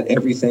at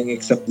everything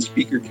except the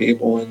speaker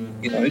cable,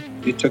 and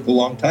it took a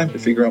long time to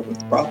figure out what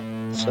the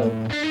problem was.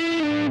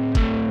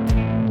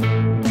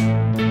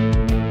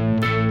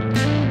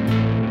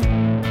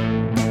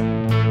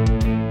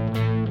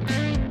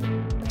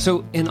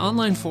 So in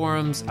online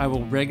forums, I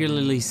will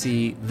regularly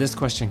see this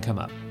question come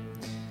up.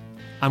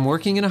 I'm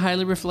working in a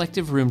highly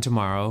reflective room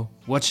tomorrow.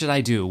 What should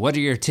I do? What are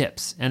your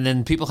tips? And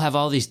then people have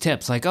all these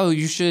tips like, oh,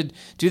 you should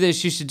do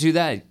this, you should do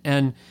that.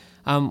 And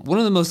one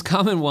of the most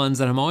common ones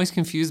that I'm always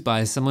confused by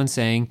is someone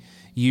saying,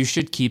 you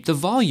should keep the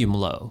volume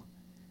low.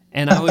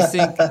 And I always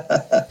think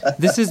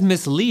this is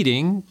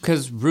misleading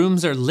because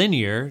rooms are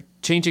linear.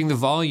 Changing the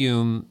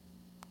volume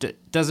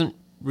doesn't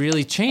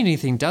really change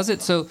anything, does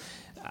it? So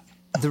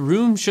the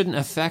room shouldn't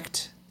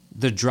affect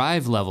the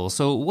drive level.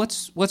 So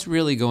what's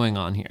really going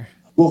on here?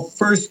 Well,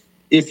 first,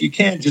 if you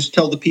can, just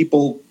tell the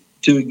people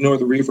to ignore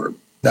the reverb.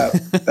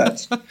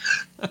 That's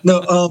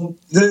no.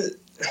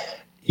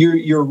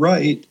 You're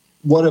right.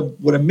 What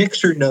a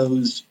mixer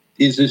knows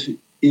is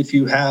if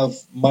you have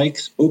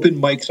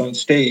open mics on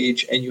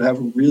stage, and you have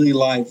a really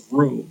live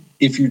room,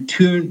 if you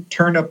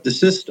turn up the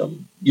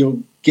system,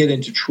 you'll get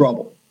into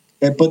trouble.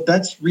 But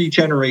that's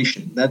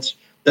regeneration. That's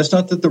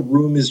not that the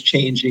room is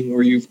changing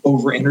or you've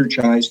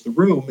over-energized the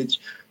room. It's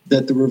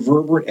that the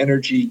reverberant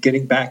energy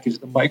getting back into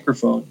the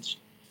microphones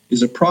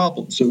is a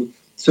problem. So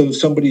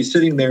somebody's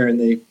sitting there and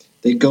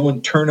they go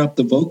and turn up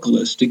the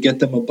vocalist to get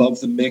them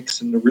above the mix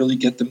and to really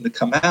get them to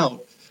come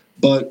out.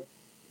 But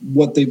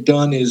what they've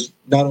done is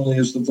not only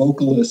has the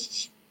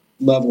vocalist's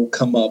level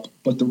come up,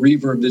 but the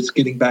reverb that's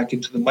getting back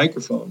into the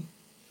microphone.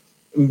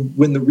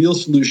 When the real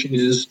solution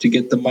is to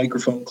get the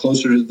microphone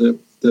closer to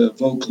the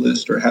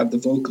vocalist or have the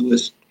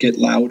vocalist get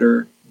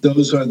louder,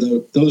 those are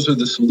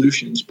the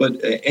solutions. But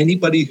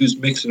anybody who's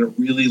mixing a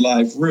really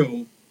live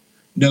room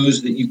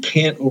knows that you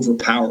can't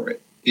overpower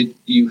it.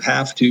 You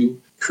have to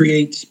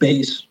create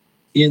space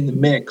in the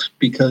mix,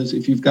 because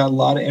if you've got a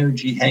lot of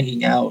energy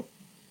hanging out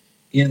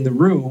in the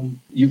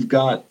room, you've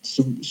got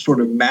some sort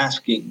of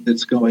masking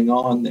that's going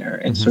on there,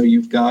 and so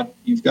you've got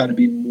to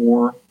be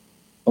more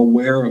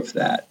aware of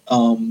that.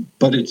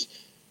 But it's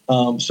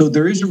so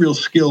there is a real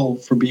skill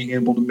for being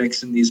able to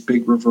mix in these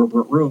big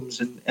reverberant rooms,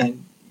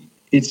 and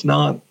it's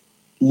not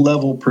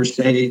level per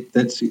se.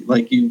 That's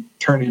like you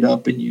turn it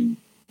up and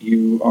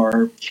you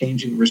are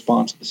changing the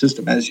response of the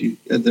system as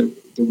the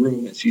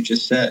room, as you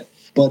just said.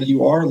 But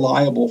you are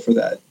liable for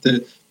that.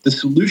 The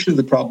solution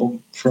to the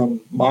problem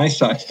from my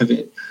side of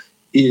it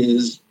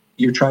is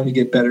you're trying to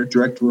get better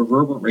direct to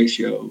reverberant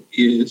ratio,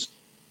 is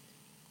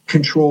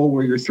control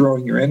where you're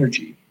throwing your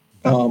energy.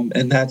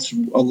 And that's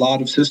a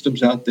lot of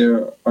systems out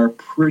there are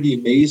pretty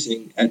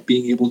amazing at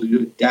being able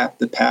to adapt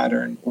the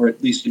pattern, or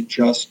at least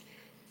adjust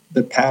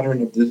the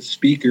pattern of the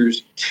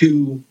speakers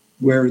to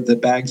where the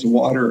bags of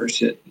water are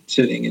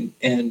sitting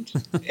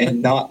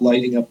and not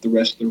lighting up the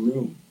rest of the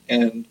room.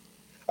 And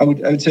I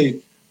would say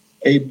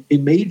a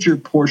major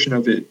portion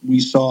of it we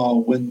saw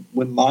when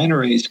line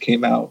arrays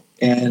came out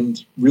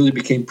and really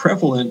became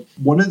prevalent.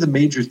 One of the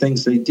major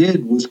things they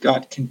did was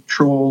got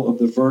control of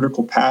the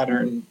vertical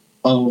pattern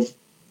of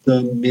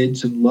the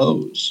mids and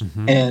lows.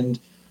 And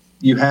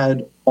you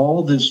had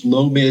all this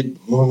low mid,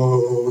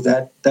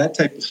 that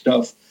type of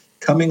stuff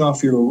coming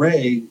off your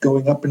array,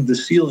 going up into the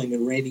ceiling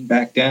and raining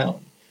back down.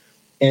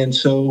 And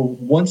so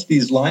once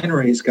these line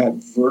arrays got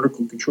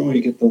vertical control,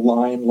 you get the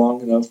line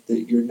long enough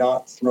that you're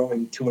not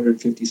throwing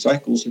 250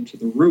 cycles into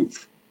the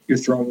roof. You're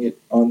throwing it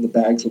on the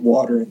bags of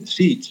water and the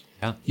seats.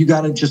 Yeah. You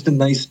got just a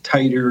nice,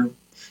 tighter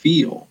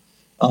feel.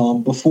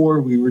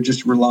 Before, we were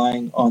just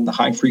relying on the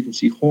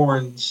high-frequency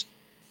horns,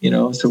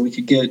 so we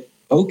could get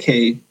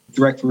okay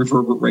direct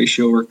reverberant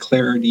ratio or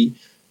clarity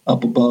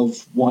up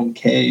above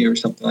 1K or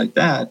something like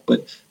that.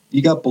 But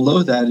you got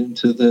below that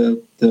into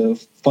the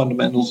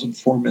fundamentals and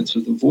formants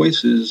of the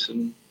voices,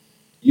 and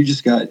you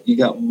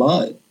got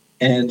mud.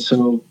 And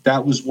so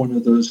that was one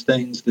of those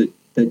things that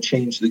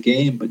changed the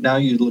game. But now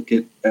you look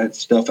at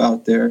stuff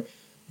out there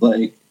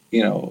like,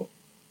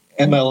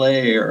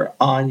 MLA or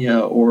Anya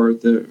or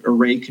the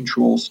array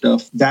control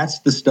stuff. That's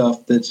the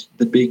stuff that's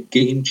the big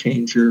game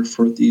changer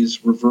for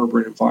these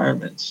reverberant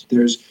environments.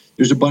 There's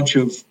a bunch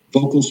of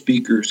vocal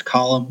speakers,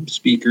 column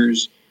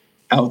speakers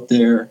out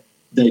there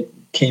that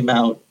came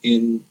out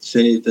in,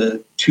 say,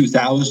 the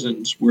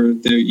 2000s, where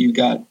you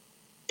got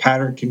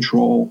pattern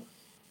control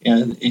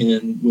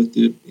and with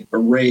the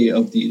array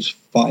of these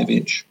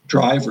 5-inch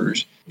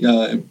drivers.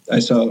 I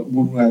saw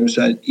when I was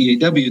at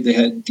EAW, they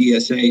had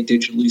DSA,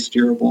 digitally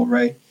steerable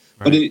array.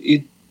 Right. But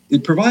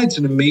it provides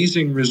an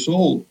amazing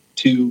result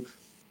to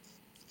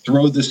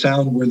throw the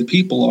sound where the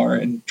people are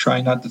and try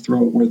not to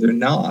throw it where they're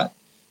not.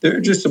 There are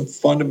just some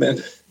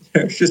fundamental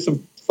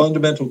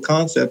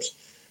concepts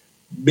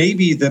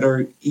maybe that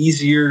are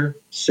easier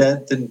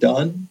said than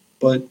done,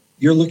 but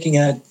you're looking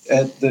at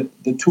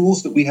the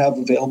tools that we have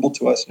available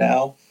to us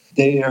now.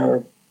 They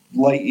are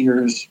light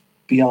years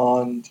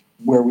beyond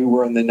where we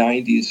were in the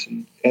 90s.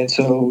 And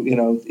so,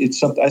 it's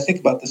something I think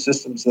about the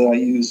systems that I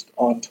used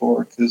on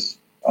tour, because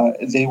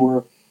they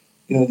were,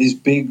 these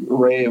big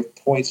array of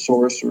point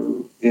source,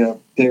 or,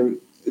 they're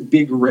a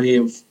big array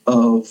of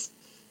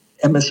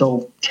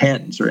MSL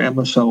 10s or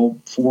MSL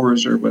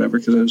 4s or whatever,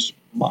 because I was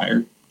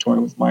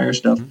touring with Meyer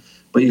stuff. Mm-hmm.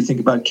 But you think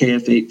about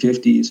KF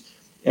 850s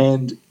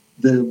and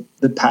the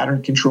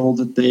pattern control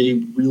that they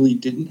really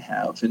didn't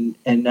have. And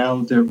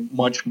now they're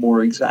much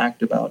more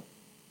exact about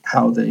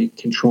how they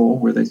control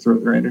where they throw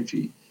their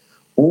energy.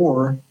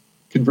 Or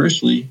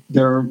conversely,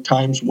 there are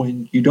times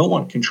when you don't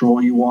want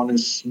control, you want to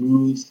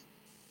smooth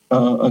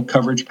a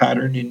coverage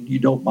pattern, and you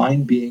don't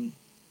mind being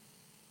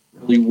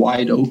really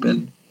wide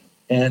open.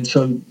 And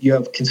so you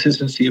have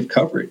consistency of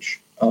coverage.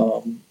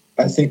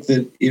 I think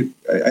that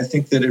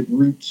it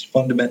roots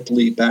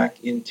fundamentally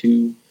back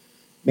into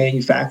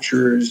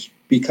manufacturers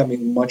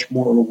becoming much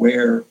more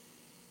aware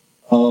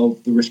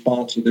of the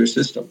response of their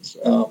systems.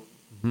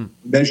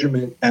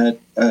 Measurement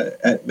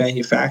at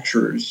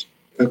manufacturers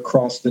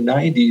across the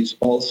 90s,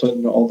 all of a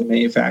sudden all the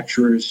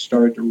manufacturers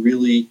started to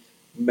really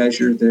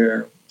measure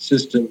their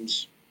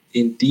systems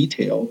in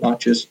detail, not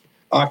just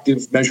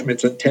octave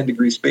measurements on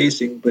 10-degree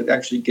spacing, but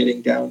actually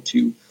getting down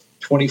to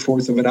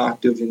 24th of an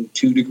octave in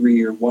 2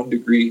 degree or 1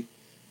 degree.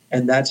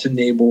 And that's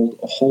enabled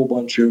a whole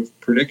bunch of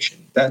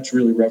prediction. That's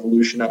really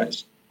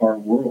revolutionized our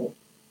world.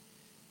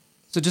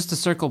 So just to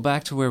circle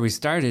back to where we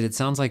started, it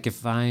sounds like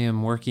if I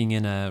am working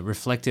in a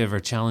reflective or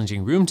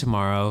challenging room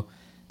tomorrow,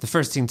 the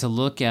first thing to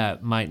look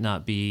at might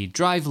not be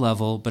drive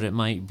level, but it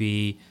might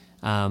be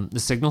the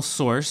signal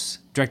source,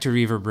 direct to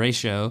reverb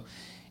ratio,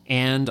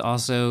 and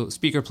also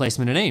speaker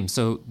placement and aim.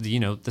 So,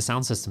 the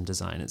sound system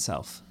design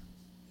itself.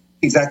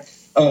 Exactly.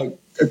 A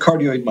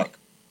cardioid mic.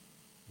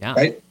 Yeah.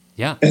 Right?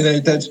 Yeah.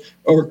 And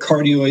or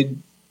cardioid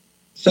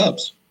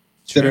subs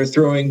that are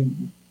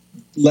throwing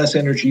less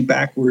energy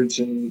backwards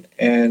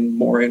and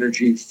more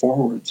energy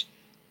forwards.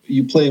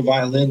 You play a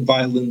violin,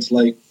 violins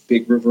like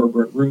big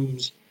reverberant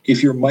rooms.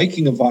 If you're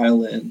miking a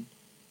violin,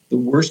 the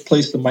worst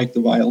place to mic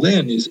the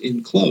violin is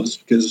in close,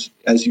 because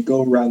as you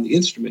go around the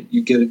instrument,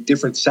 you get a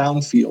different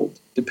sound field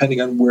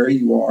depending on where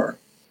you are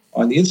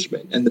on the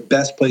instrument. And the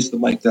best place to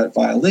mic that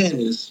violin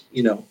is,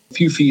 a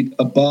few feet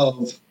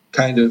above,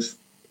 kind of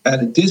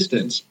at a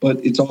distance,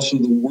 but it's also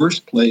the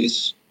worst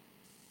place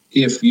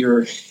if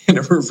you're in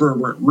a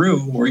reverberant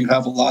room or you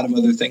have a lot of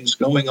other things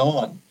going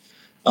on.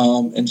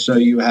 And so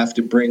you have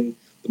to bring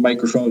the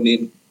microphone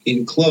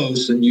in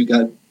close, and you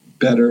got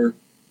better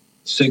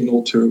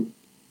signal to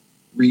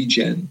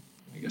regen,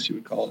 I guess you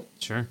would call it.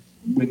 Sure.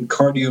 When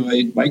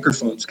cardioid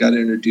microphones got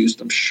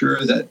introduced, I'm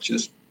sure that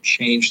just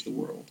changed the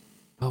world.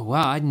 Oh,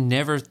 wow.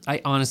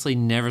 I honestly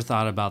never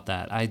thought about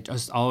that. I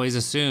just always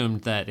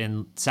assumed that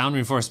in sound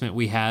reinforcement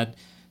we had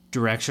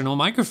directional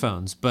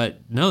microphones, but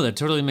no, that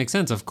totally makes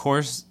sense. Of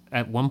course,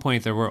 at one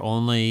point there were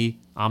only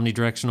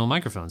omnidirectional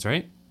microphones,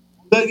 right?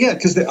 But yeah,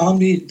 because the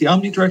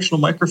omnidirectional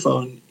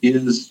microphone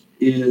is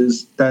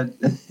that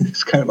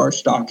it's kind of our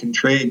stock and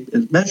trade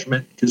as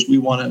measurement, because we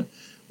want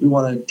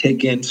to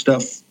take in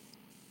stuff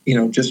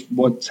just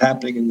what's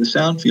happening in the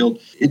sound field.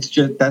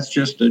 That's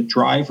just a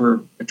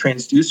driver, a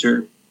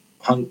transducer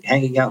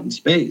hanging out in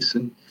space,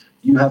 and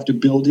you have to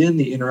build in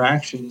the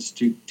interactions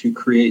to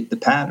create the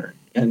pattern.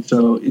 And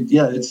so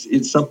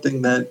it's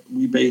something that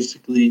we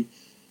basically,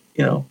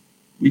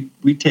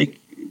 we take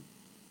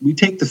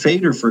the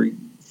fader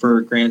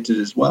for granted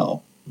as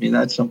well. I mean,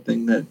 that's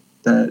something that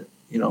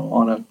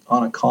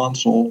on a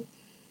console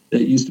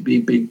that used to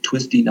be big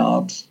twisty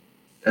knobs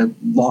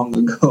long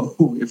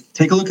ago.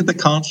 Take a look at the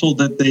console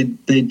that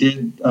they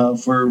did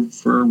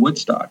for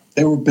Woodstock.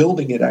 They were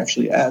building it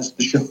actually as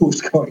the show was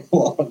going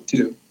along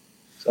too.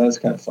 So that's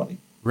kind of funny.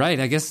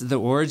 Right. I guess the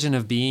origin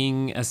of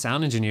being a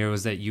sound engineer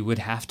was that you would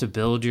have to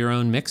build your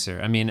own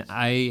mixer. I mean,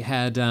 I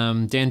had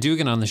Dan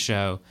Dugan on the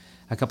show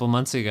a couple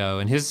months ago,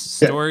 and his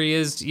story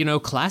is,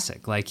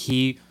 classic. Like,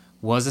 he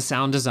was a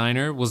sound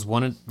designer, was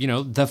one of,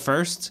 the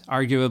first,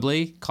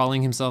 arguably,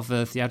 calling himself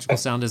a theatrical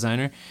sound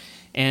designer.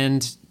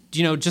 And,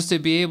 just to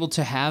be able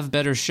to have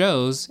better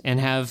shows and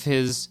have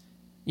his,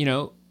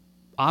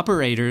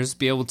 operators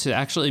be able to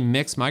actually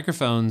mix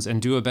microphones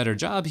and do a better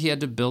job, he had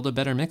to build a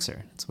better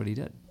mixer. That's what he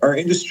did. Our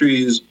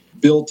industry is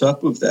built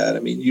up of that. I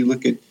mean, you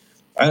look at,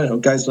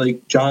 guys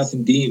like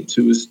Jonathan Deems,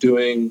 who was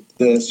doing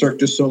the Cirque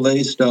du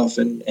Soleil stuff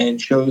and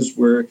shows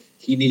where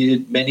he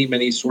needed many,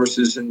 many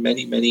sources and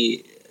many,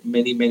 many,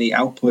 many, many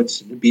outputs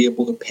to be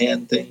able to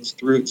pan things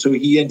through. So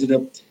he ended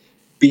up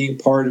being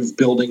part of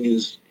building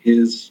his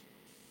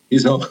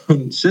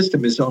own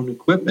system, his own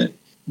equipment.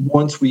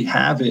 Once we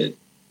have it,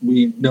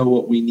 we know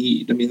what we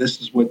need. I mean, this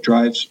is what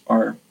drives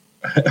our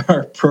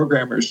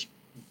programmers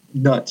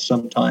nuts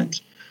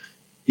sometimes,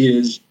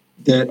 is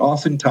that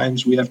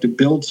oftentimes we have to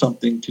build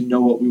something to know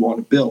what we want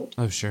to build.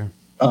 Oh, sure.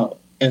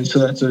 And so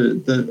that's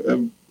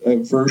a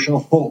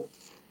versional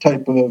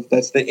type of,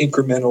 that's the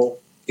incremental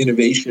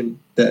innovation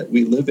that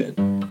we live in.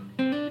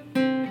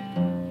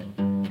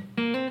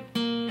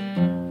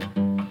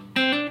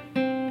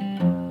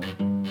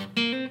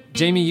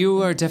 Jamie,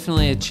 you are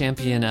definitely a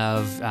champion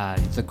of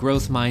the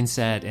growth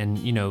mindset and,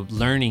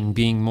 learning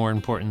being more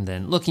important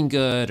than looking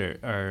good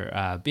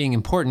or being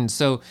important.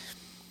 So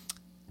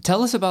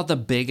tell us about the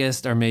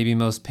biggest or maybe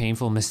most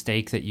painful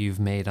mistake that you've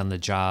made on the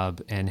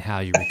job and how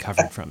you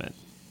recovered from it.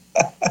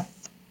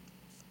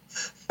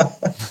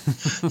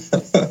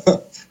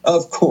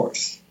 Of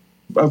course.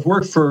 I've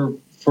worked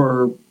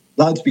for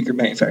loudspeaker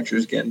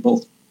manufacturers, again,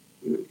 both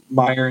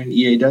Meyer and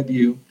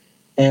EAW,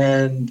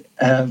 and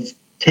have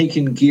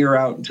taken gear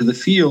out into the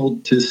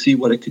field to see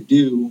what it could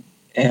do,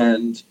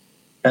 and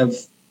have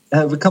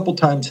a couple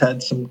times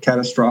had some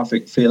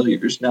catastrophic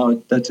failures.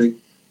 Now that's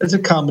a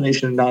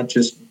combination of not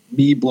just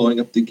me blowing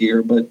up the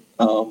gear, but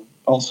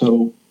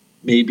also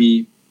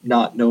maybe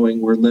not knowing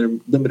where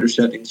limiter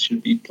settings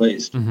should be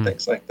placed and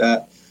things like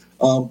that.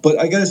 But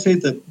I got to say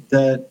that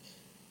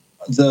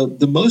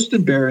the most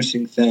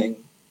embarrassing thing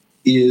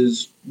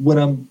is when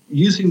I'm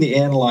using the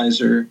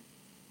analyzer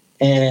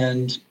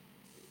and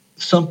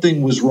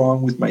something was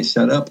wrong with my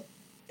setup.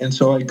 And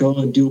so I go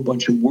and do a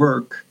bunch of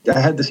work. I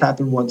had this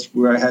happen once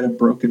where I had a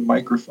broken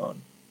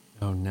microphone.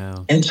 Oh,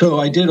 no. And so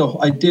I did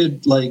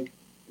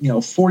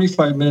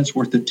 45 minutes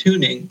worth of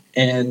tuning.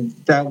 And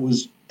that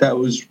was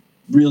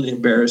really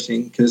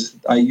embarrassing because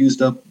I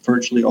used up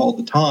virtually all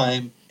the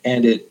time.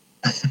 And it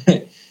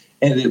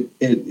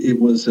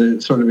was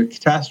a sort of a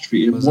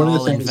catastrophe. It was one all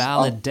of the things,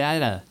 invalid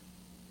data.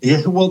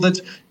 Yeah, well,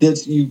 that's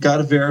you got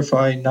to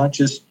verify not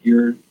just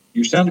your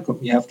sound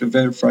equipment. You have to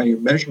verify your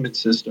measurement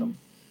system.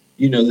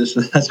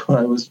 That's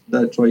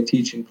what I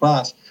teach in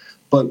class.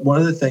 But one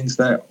of the things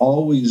that I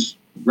always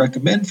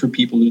recommend for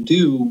people to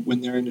do when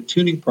they're in a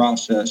tuning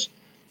process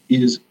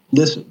is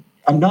listen.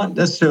 I'm not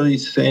necessarily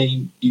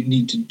saying you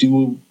need to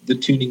do the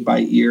tuning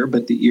by ear,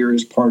 but the ear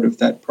is part of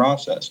that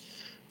process.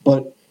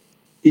 But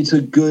it's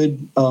a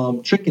good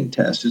chicken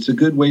test. It's a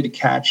good way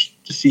to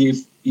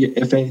see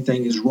if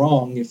anything is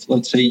wrong. If,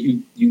 let's say,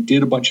 you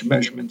did a bunch of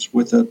measurements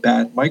with a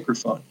bad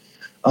microphone.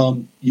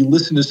 You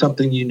listen to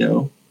something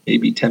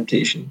maybe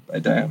Temptation by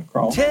Diana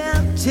Krall.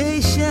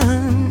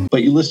 Temptation.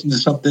 But you listen to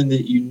something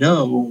that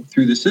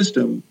through the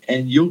system,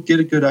 and you'll get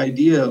a good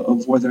idea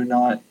of whether or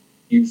not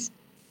you've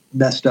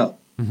messed up.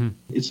 Mm-hmm.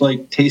 It's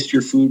like taste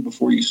your food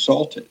before you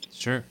salt it.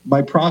 Sure.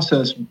 My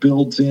process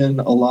builds in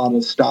a lot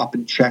of stop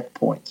and check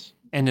points.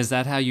 And is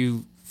that how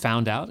you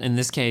found out? In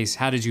this case,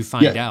 how did you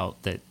find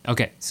out that,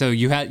 okay, so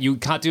you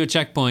got to a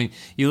checkpoint,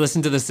 you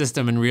listened to the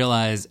system and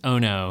realize, oh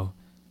no,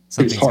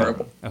 something's it's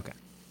horrible. Wrong. Okay.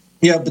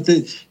 Yeah, but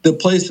the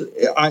place,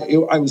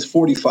 I was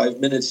 45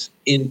 minutes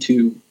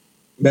into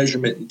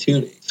measurement and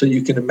tuning. So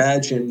you can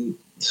imagine,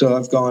 so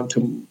I've gone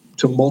to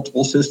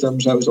multiple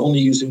systems. I was only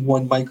using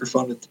one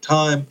microphone at the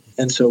time.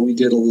 And so we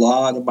did a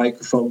lot of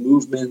microphone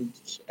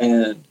movements.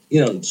 And,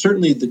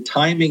 certainly the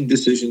timing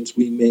decisions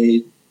we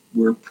made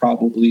were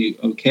probably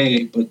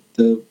okay, but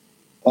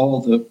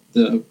all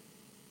the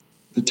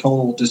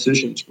tonal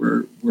decisions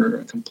were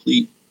a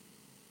complete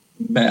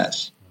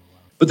mess.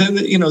 But then,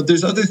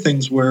 there's other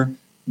things where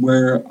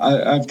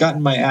I've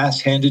gotten my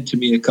ass handed to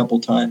me a couple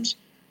times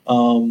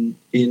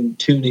in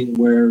tuning,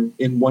 where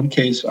in one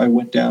case I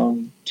went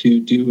down to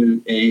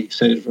do a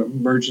sort of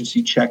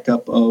emergency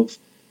checkup of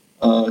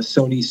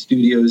Sony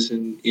studios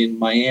in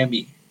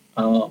Miami.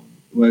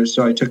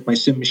 So I took my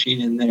sim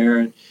machine in there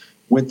and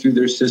went through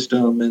their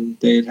system, and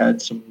they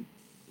had some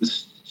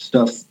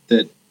stuff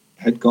that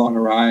had gone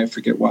awry. I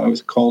forget why I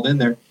was called in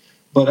there,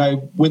 but I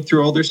went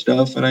through all their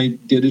stuff and I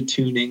did a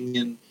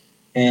tuning,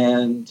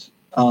 and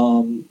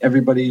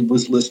everybody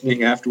was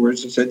listening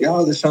afterwards and said,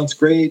 "Oh, this sounds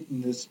great,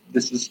 and this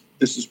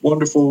is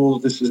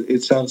wonderful.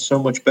 It sounds so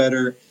much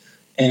better."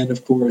 And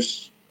of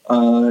course,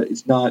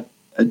 it's not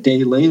a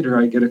day later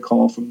I get a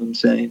call from them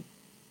saying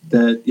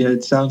that, yeah,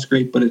 it sounds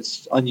great, but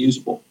it's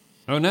unusable.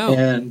 Oh no!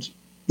 And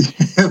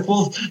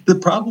well, the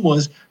problem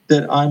was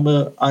that I'm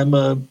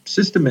a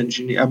system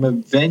engineer. I'm a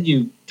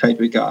venue type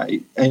of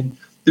guy, and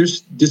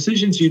there's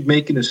decisions you'd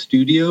make in a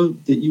studio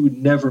that you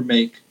would never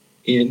make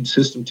in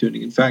system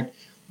tuning. In fact,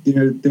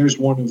 there's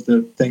one of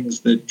the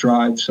things that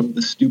drives some of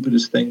the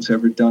stupidest things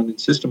ever done in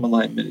system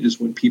alignment is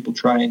when people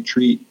try and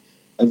treat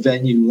a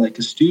venue like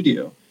a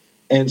studio.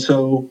 And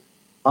so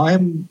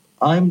I'm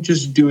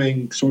just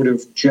doing sort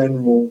of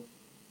general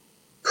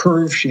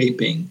curve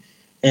shaping.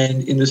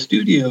 And in the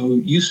studio,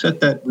 you set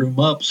that room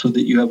up so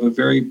that you have a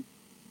very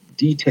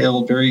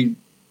detailed, very,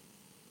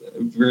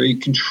 very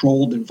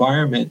controlled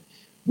environment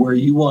where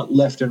you want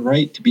left and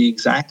right to be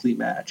exactly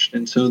matched.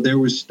 And so there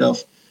was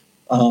stuff,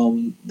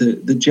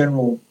 the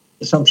general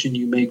assumption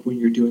you make when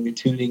you're doing a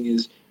tuning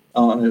is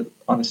on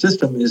a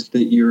system is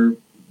that you're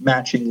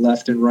matching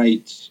left and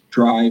right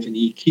drive and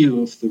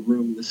EQ if the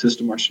room and the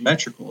system are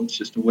symmetrical. It's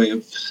just a way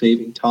of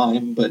saving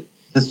time. But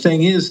the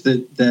thing is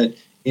that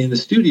in the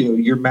studio,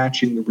 you're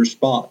matching the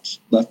response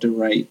left and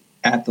right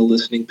at the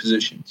listening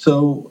position.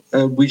 So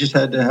we just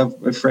had to have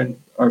our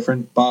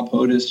friend Bob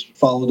Hodis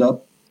followed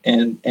up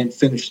and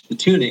finished the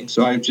tuning.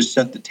 So I just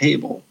set the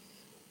table.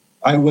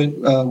 I went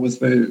with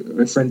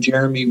my friend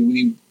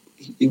Jeremy.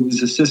 It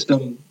was a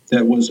system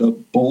that was a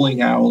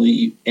bowling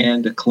alley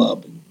and a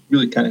club.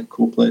 Really kind of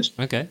cool place.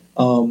 Okay.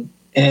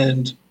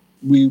 And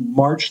we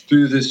marched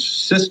through this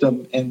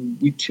system, and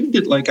we tuned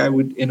it like I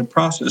would in a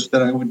process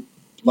that I would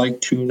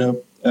like tune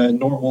a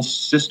normal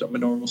system, a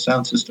normal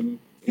sound system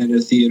in a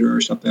theater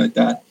or something like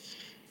that.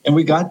 And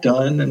we got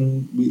done,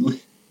 and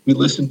we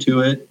listened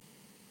to it,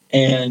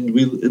 and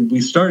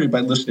we started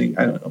by listening,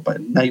 I don't know, by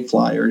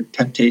Nightfly or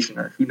Temptation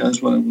or who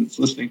knows what I was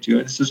listening to.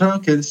 And it says, oh,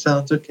 okay, this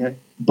sounds okay.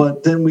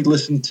 But then we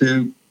listened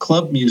to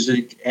club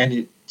music, and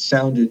it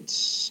sounded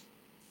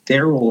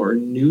sterile or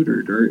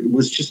neutered, or it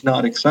was just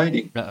not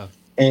exciting. Uh-oh.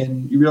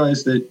 And you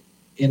realize that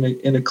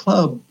in a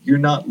club, you're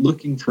not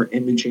looking for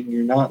imaging.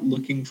 You're not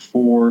looking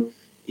for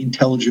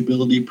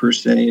intelligibility per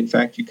se. In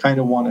fact, you kind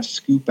of want to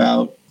scoop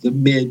out the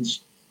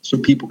mids so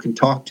people can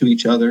talk to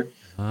each other.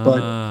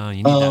 But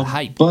you need that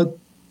hype.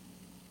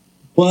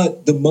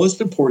 But the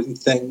most important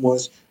thing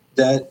was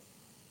that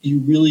you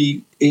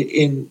really,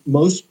 in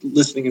most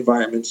listening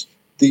environments,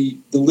 the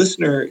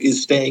listener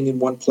is staying in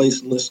one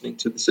place and listening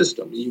to the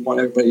system. You want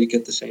everybody to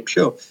get the same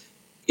show.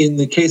 In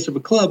the case of a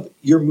club,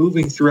 you're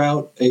moving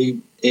throughout a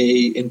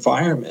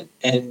environment,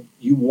 and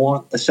you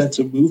want a sense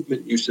of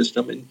movement in your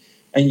system,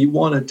 and you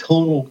want a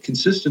tonal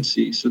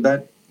consistency so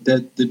that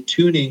the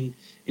tuning,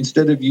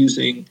 instead of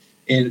using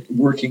and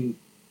working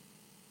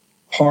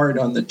hard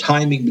on the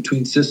timing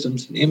between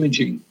systems and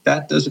imaging,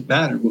 that doesn't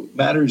matter. What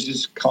matters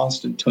is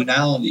constant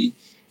tonality.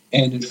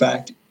 And in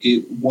fact,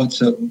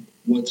 what's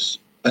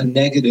a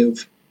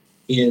negative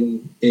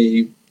in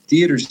a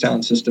theater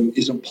sound system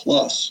is a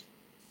plus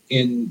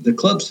in the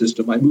club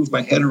system. I move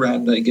my head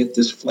around and I get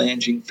this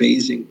flanging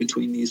phasing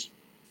between these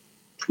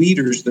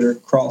tweeters that are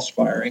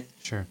cross-firing.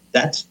 Sure.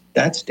 That's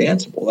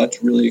danceable.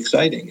 That's really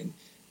exciting.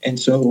 And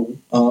so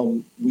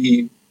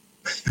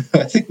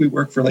I think we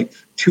worked for like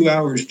 2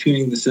 hours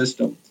tuning the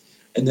system,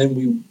 and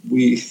then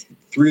we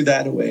threw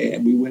that away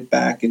and we went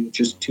back and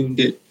just tuned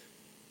it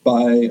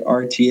by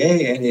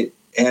RTA,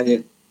 and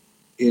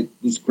it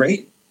was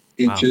great.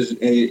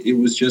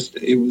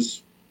 It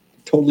was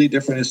totally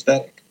different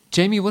aesthetic.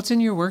 Jamie, what's in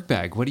your work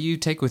bag? What do you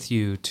take with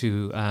you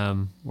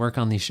to work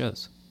on these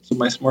shows? So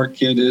my smart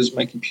kit is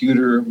my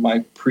computer, my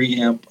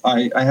preamp.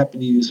 I happen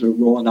to use a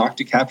Roland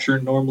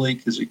Octacapture normally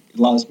because it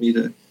allows me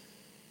to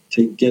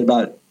get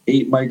about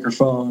 8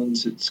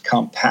 microphones. It's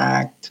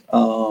compact.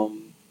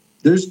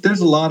 There's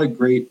a lot of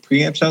great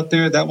preamps out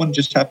there. That one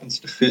just happens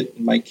to fit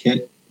in my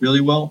kit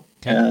really well,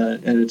 okay.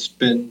 And it's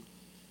been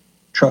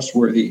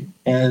trustworthy.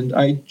 And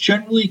I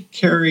generally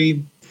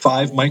carry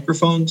 5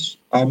 microphones.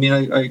 I mean,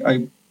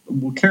 I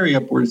will carry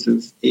upwards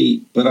of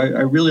 8, but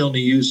I really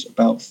only use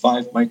about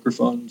 5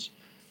 microphones.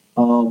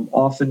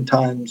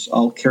 Oftentimes,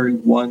 I'll carry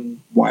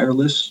 1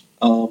 wireless.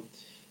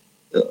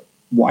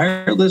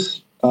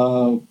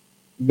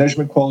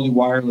 Measurement quality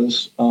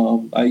wireless.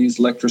 I use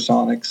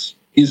Electrosonics.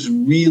 Is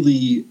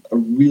really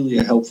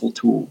a helpful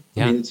tool.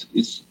 Yeah. I mean,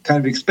 it's kind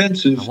of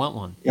expensive. I want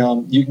one.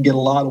 You can get a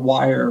lot of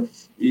wire,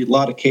 a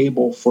lot of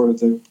cable for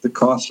the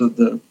cost of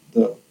the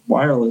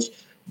wireless,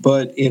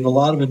 but in a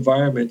lot of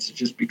environments, it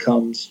just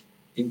becomes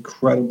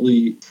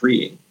incredibly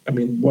freeing. I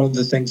mean, one of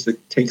the things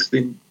that takes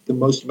the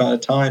most amount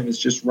of time is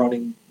just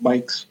running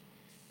mics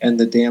and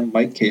the damn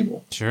mic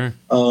cable. Sure.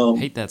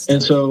 Hate that stuff.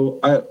 And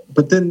so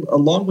but then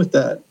along with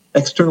that,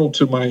 external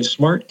to my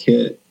Smaart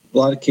kit, a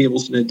lot of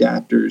cables and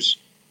adapters,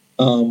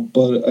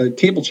 but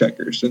cable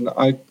checkers. And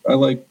I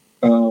like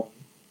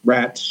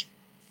Rats,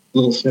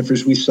 little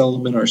sniffers. We sell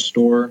them in our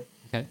store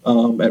at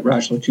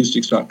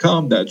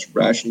rationalacoustics.com. That's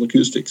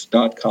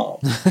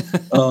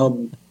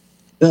rationalacoustics.com.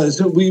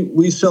 So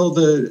we sell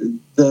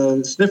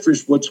the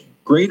sniffers. What's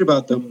great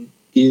about them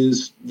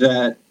is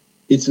that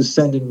it's a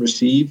send and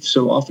receive.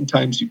 So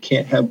oftentimes you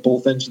can't have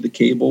both ends of the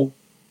cable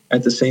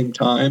at the same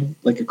time,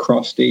 like a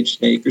cross-stage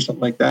snake or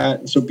something like that.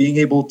 And so being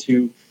able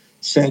to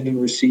send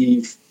and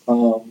receive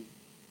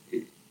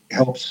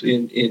helps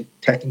in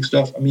teching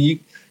stuff. I mean,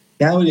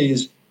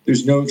 nowadays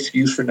there's no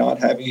excuse for not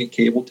having a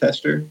cable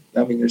tester.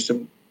 I mean, there's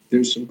some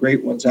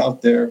great ones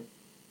out there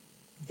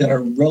that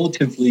are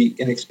relatively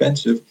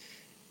inexpensive.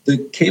 The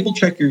cable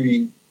checker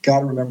you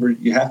got to remember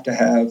you have to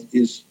have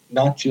is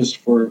not just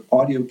for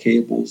audio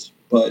cables,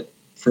 but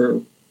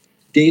for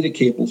data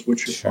cables,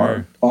 which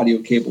are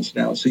audio cables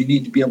now. So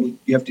you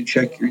have to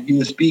check your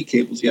USB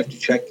cables, you have to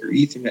check your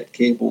Ethernet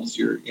cables,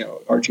 your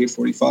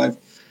RJ45.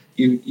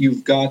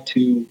 You've got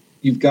to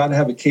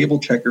have a cable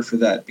checker for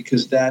that,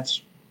 because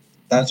that's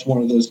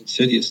one of those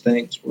insidious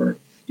things where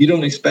you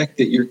don't expect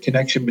that your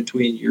connection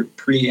between your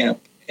preamp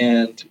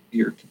and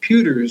your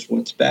computer is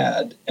what's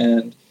bad,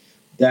 and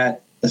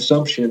that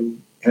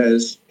assumption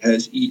has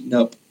eaten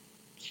up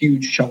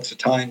huge chunks of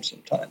time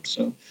sometimes.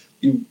 So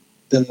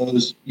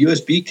those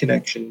USB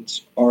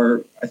connections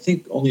are, I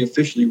think, only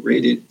officially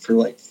rated for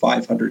like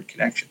 500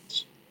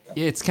 connections.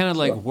 Yeah, it's kind of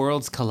like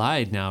worlds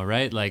collide now,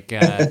 right? Like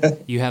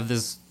you have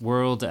this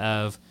world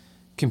of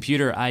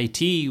computer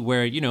IT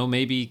where,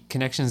 maybe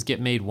connections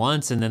get made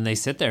once and then they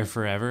sit there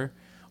forever.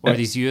 Or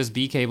these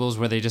USB cables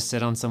where they just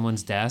sit on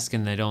someone's desk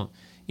and they don't,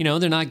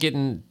 they're not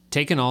getting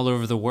taken all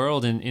over the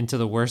world and into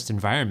the worst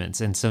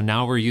environments. And so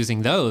now we're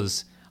using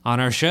those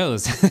on our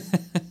shows.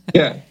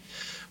 Yeah.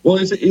 Well,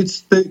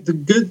 it's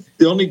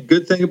the only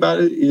good thing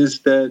about it is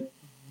that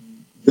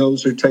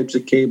those are types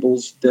of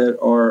cables that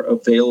are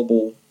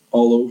available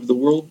all over the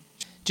world.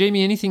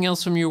 Jamie, anything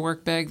else from your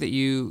work bag that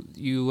you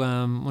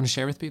want to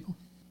share with people?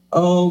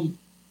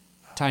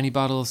 Tiny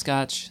bottle of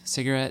scotch,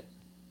 cigarette,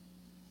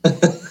 a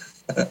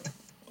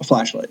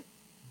flashlight.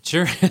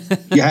 Sure.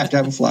 You have to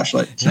have a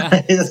flashlight.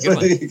 Yeah, that's a good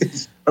one.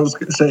 I was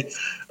going to say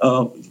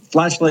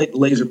flashlight,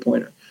 laser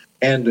pointer,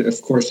 and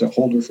of course a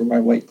holder for my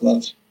white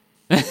gloves.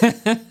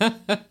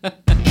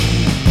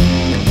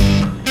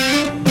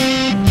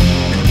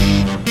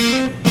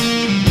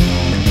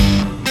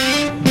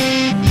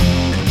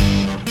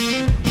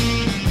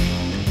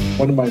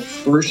 One of my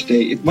first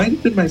day, it might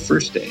have been my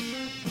first day,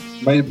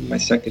 it might have been my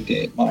second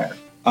day at Meijer.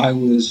 I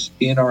was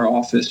in our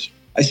office.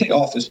 I say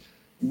office.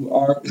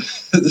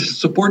 The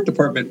support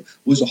department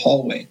was a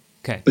hallway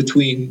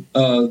between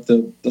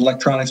the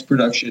electronics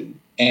production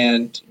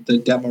and the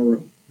demo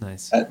room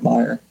at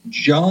Meijer.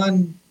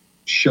 John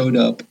showed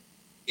up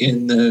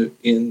in the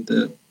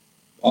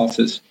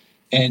office,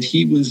 and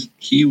he was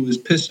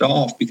pissed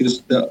off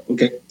because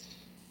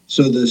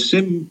so the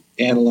SIM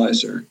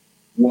analyzer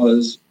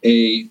was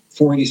a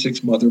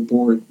 486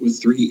 motherboard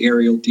with 3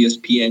 aerial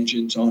DSP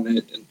engines on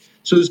it, and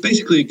so it was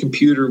basically a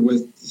computer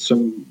with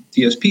some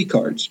DSP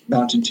cards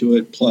mounted to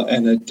it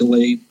and a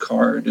delay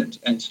card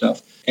and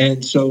stuff.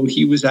 And so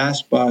he was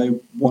asked by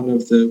one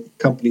of the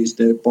companies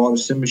that bought a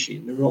SIM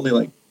machine. There were only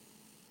like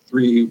not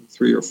 3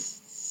 or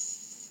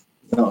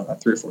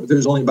 4.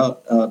 There's only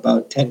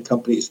about 10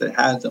 companies that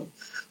had them.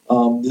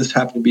 This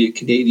happened to be a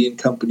Canadian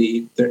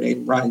company. Their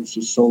name rhymes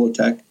with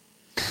Solotech.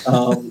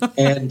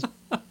 And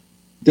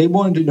they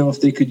wanted to know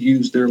if they could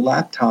use their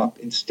laptop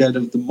instead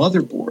of the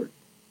motherboard,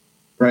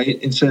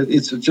 right? And so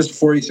it's just a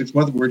 486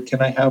 motherboard.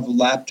 Can I have a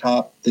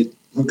laptop that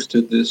hooks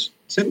to this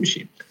SIM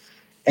machine?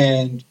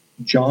 And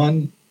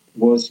John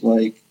was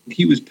like,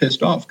 he was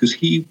pissed off because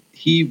he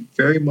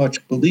very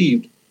much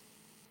believed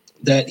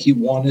that he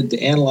wanted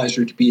the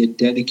analyzer to be a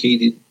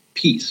dedicated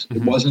piece.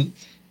 Mm-hmm.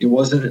 It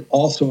wasn't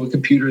also a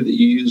computer that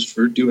you use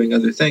for doing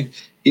other things.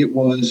 It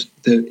was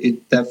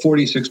that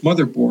 46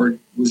 motherboard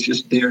was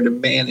just there to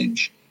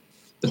manage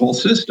the whole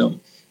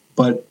system.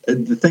 But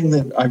the thing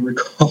that I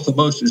recall the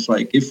most is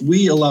like, if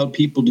we allowed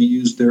people to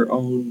use their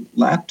own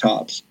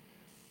laptops,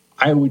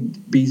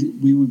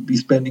 we would be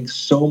spending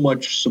so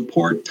much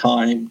support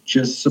time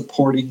just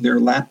supporting their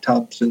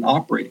laptops and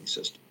operating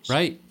systems.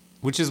 Right,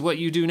 which is what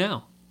you do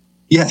now.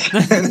 Yeah,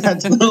 and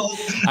that's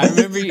I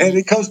remember and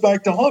it comes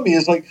back to home.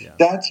 It's like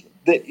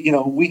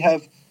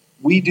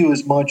we do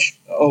as much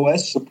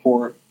OS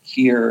support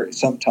here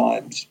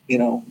sometimes.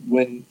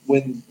 When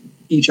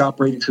each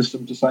operating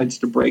system decides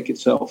to break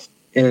itself,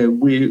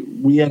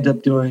 we end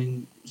up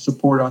doing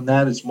support on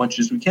that as much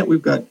as we can.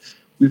 We've got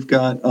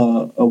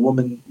a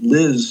woman,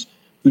 Liz,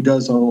 who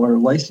does all our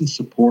license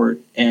support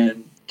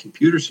and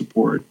computer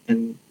support,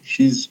 and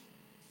she's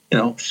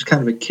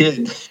kind of a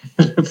kid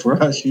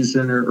for us. She's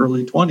in her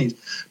early 20s,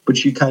 but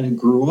she kind of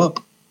grew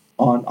up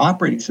on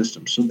operating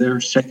systems, so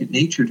they're second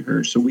nature to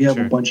her. So we have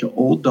a bunch of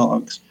old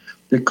dogs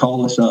that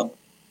call us up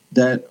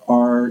that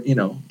are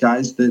are,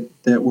 guys that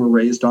were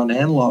raised on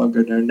analog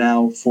and are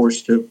now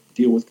forced to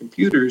deal with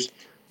computers,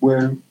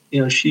 where,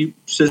 she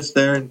sits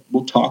there and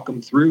will talk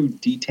them through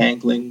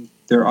detangling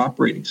their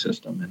operating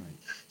system. And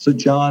so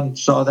John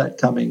saw that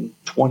coming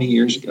 20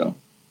 years ago.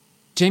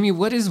 Jamie,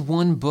 what is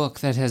one book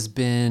that has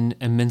been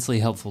immensely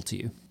helpful to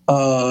you?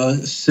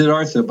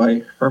 Siddhartha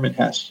by Hermann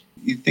Hesse.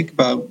 You think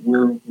about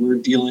where we're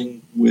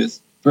dealing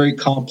with very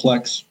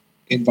complex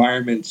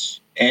environments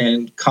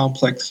and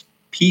complex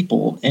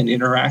people and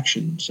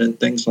interactions and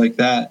things like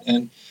that.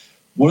 And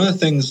one of the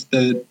things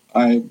that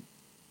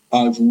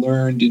I've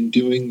learned in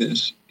doing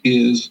this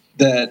is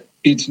that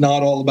it's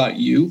not all about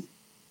you.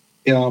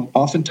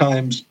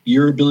 Oftentimes,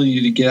 your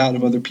ability to get out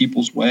of other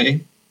people's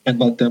way and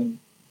let them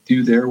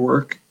do their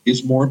work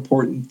is more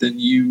important than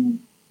you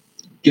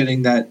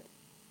getting that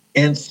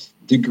nth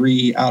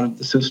degree out of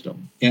the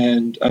system.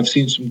 And I've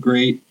seen some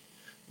great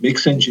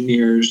mix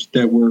engineers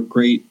that were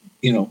great,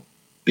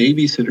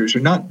 babysitters, or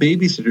not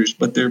babysitters,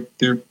 but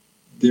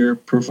they're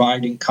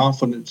providing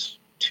confidence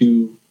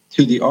to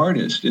the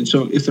artist. And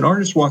so if an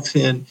artist walks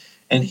in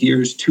and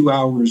hears 2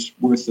 hours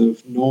worth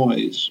of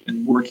noise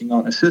and working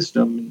on a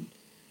system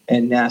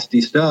and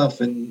nasty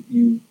stuff, and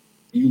you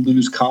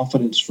lose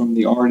confidence from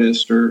the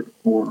artist or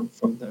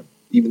from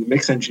even the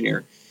mix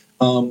engineer,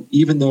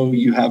 even though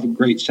you have a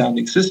great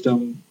sounding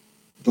system,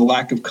 the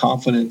lack of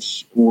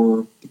confidence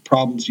or the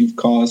problems you've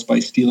caused by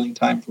stealing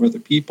time from other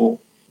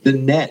people, the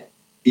net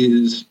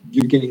is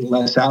you're getting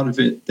less out of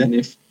it than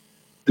if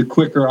the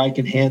quicker I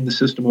can hand the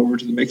system over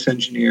to the mix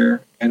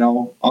engineer and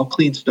I'll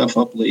clean stuff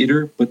up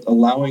later, but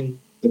allowing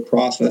the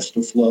process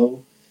to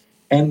flow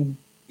and,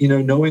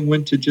 knowing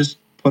when to just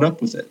put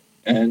up with it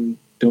and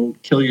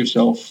don't kill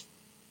yourself,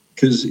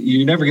 because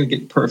you're never going to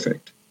get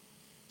perfect.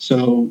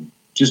 So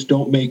just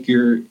don't make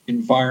your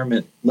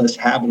environment less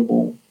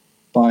habitable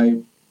by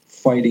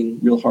fighting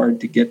real hard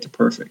to get to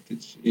perfect.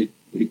 It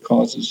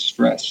causes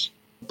stress.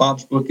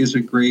 Bob's book is a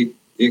great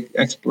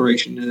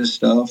exploration into this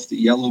stuff. The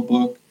Yellow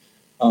Book,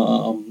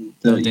 the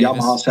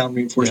Yamaha Sound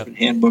Reinforcement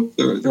Handbook,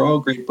 they're all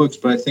great books,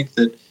 but I think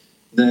that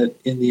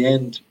in the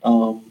end,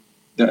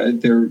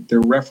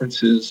 they're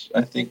references.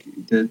 I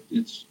think that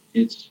it's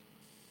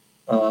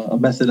a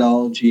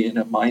methodology and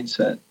a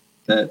mindset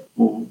that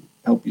will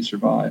help you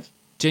survive.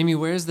 Jamie,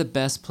 where is the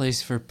best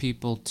place for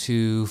people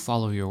to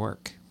follow your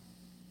work?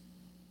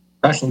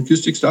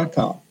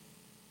 RationalAcoustics.com.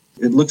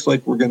 It looks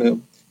like we're going to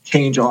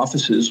change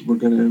offices. We're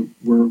going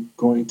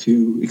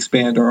to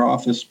expand our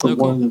office, but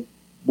one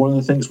of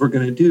the things we're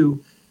going to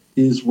do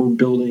is we're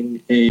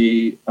building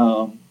a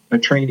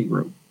training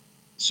room.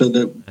 So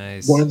that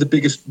nice. one of the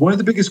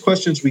biggest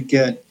questions we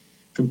get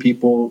from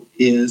people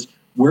is,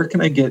 where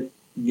can I get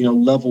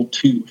level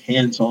 2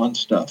 hands-on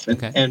stuff?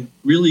 And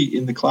really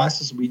in the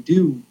classes we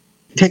do,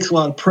 it takes a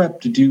lot of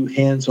prep to do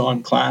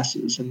hands-on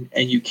classes, and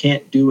you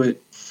can't do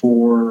it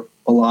for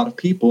a lot of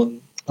people.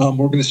 And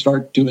we're going to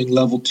start doing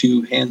level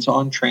 2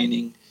 hands-on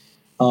training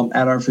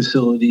at our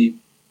facility.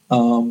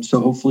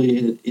 So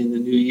hopefully in the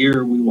new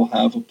year, we will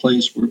have a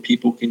place where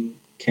people can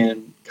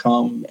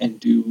come and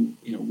do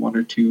 1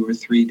 or 2 or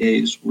 3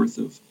 days worth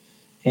of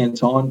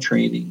hands-on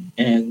training,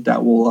 and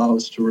that will allow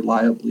us to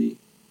reliably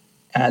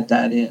add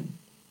that in.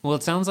 Well,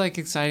 it sounds like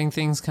exciting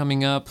things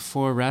coming up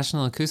for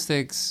Rational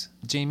Acoustics.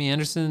 Jamie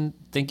Anderson,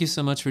 thank you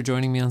so much for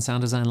joining me on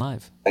Sound Design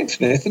Live.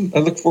 Thanks, Nathan. I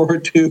look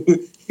forward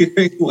to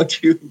hearing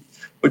what you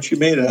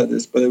made out of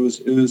this, but it was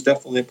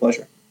definitely a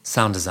pleasure.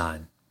 Sound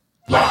Design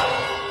Live.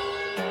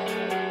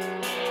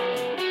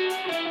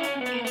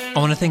 I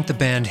want to thank the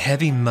band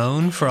Heavy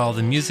Moan for all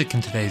the music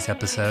in today's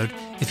episode.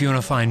 If you want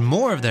to find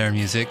more of their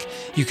music,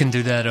 you can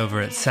do that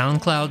over at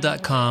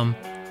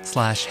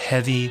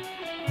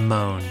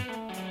soundcloud.com/heavymoan.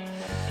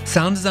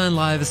 Sound Design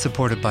Live is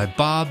supported by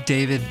Bob,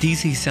 David,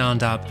 DC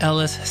Sound Op,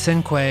 Ellis,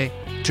 Senquay,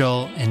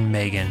 Joel, and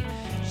Megan.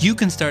 You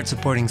can start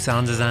supporting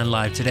Sound Design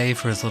Live today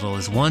for as little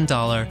as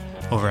 $1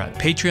 over at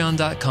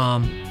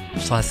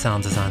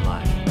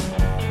patreon.com/sounddesignlive.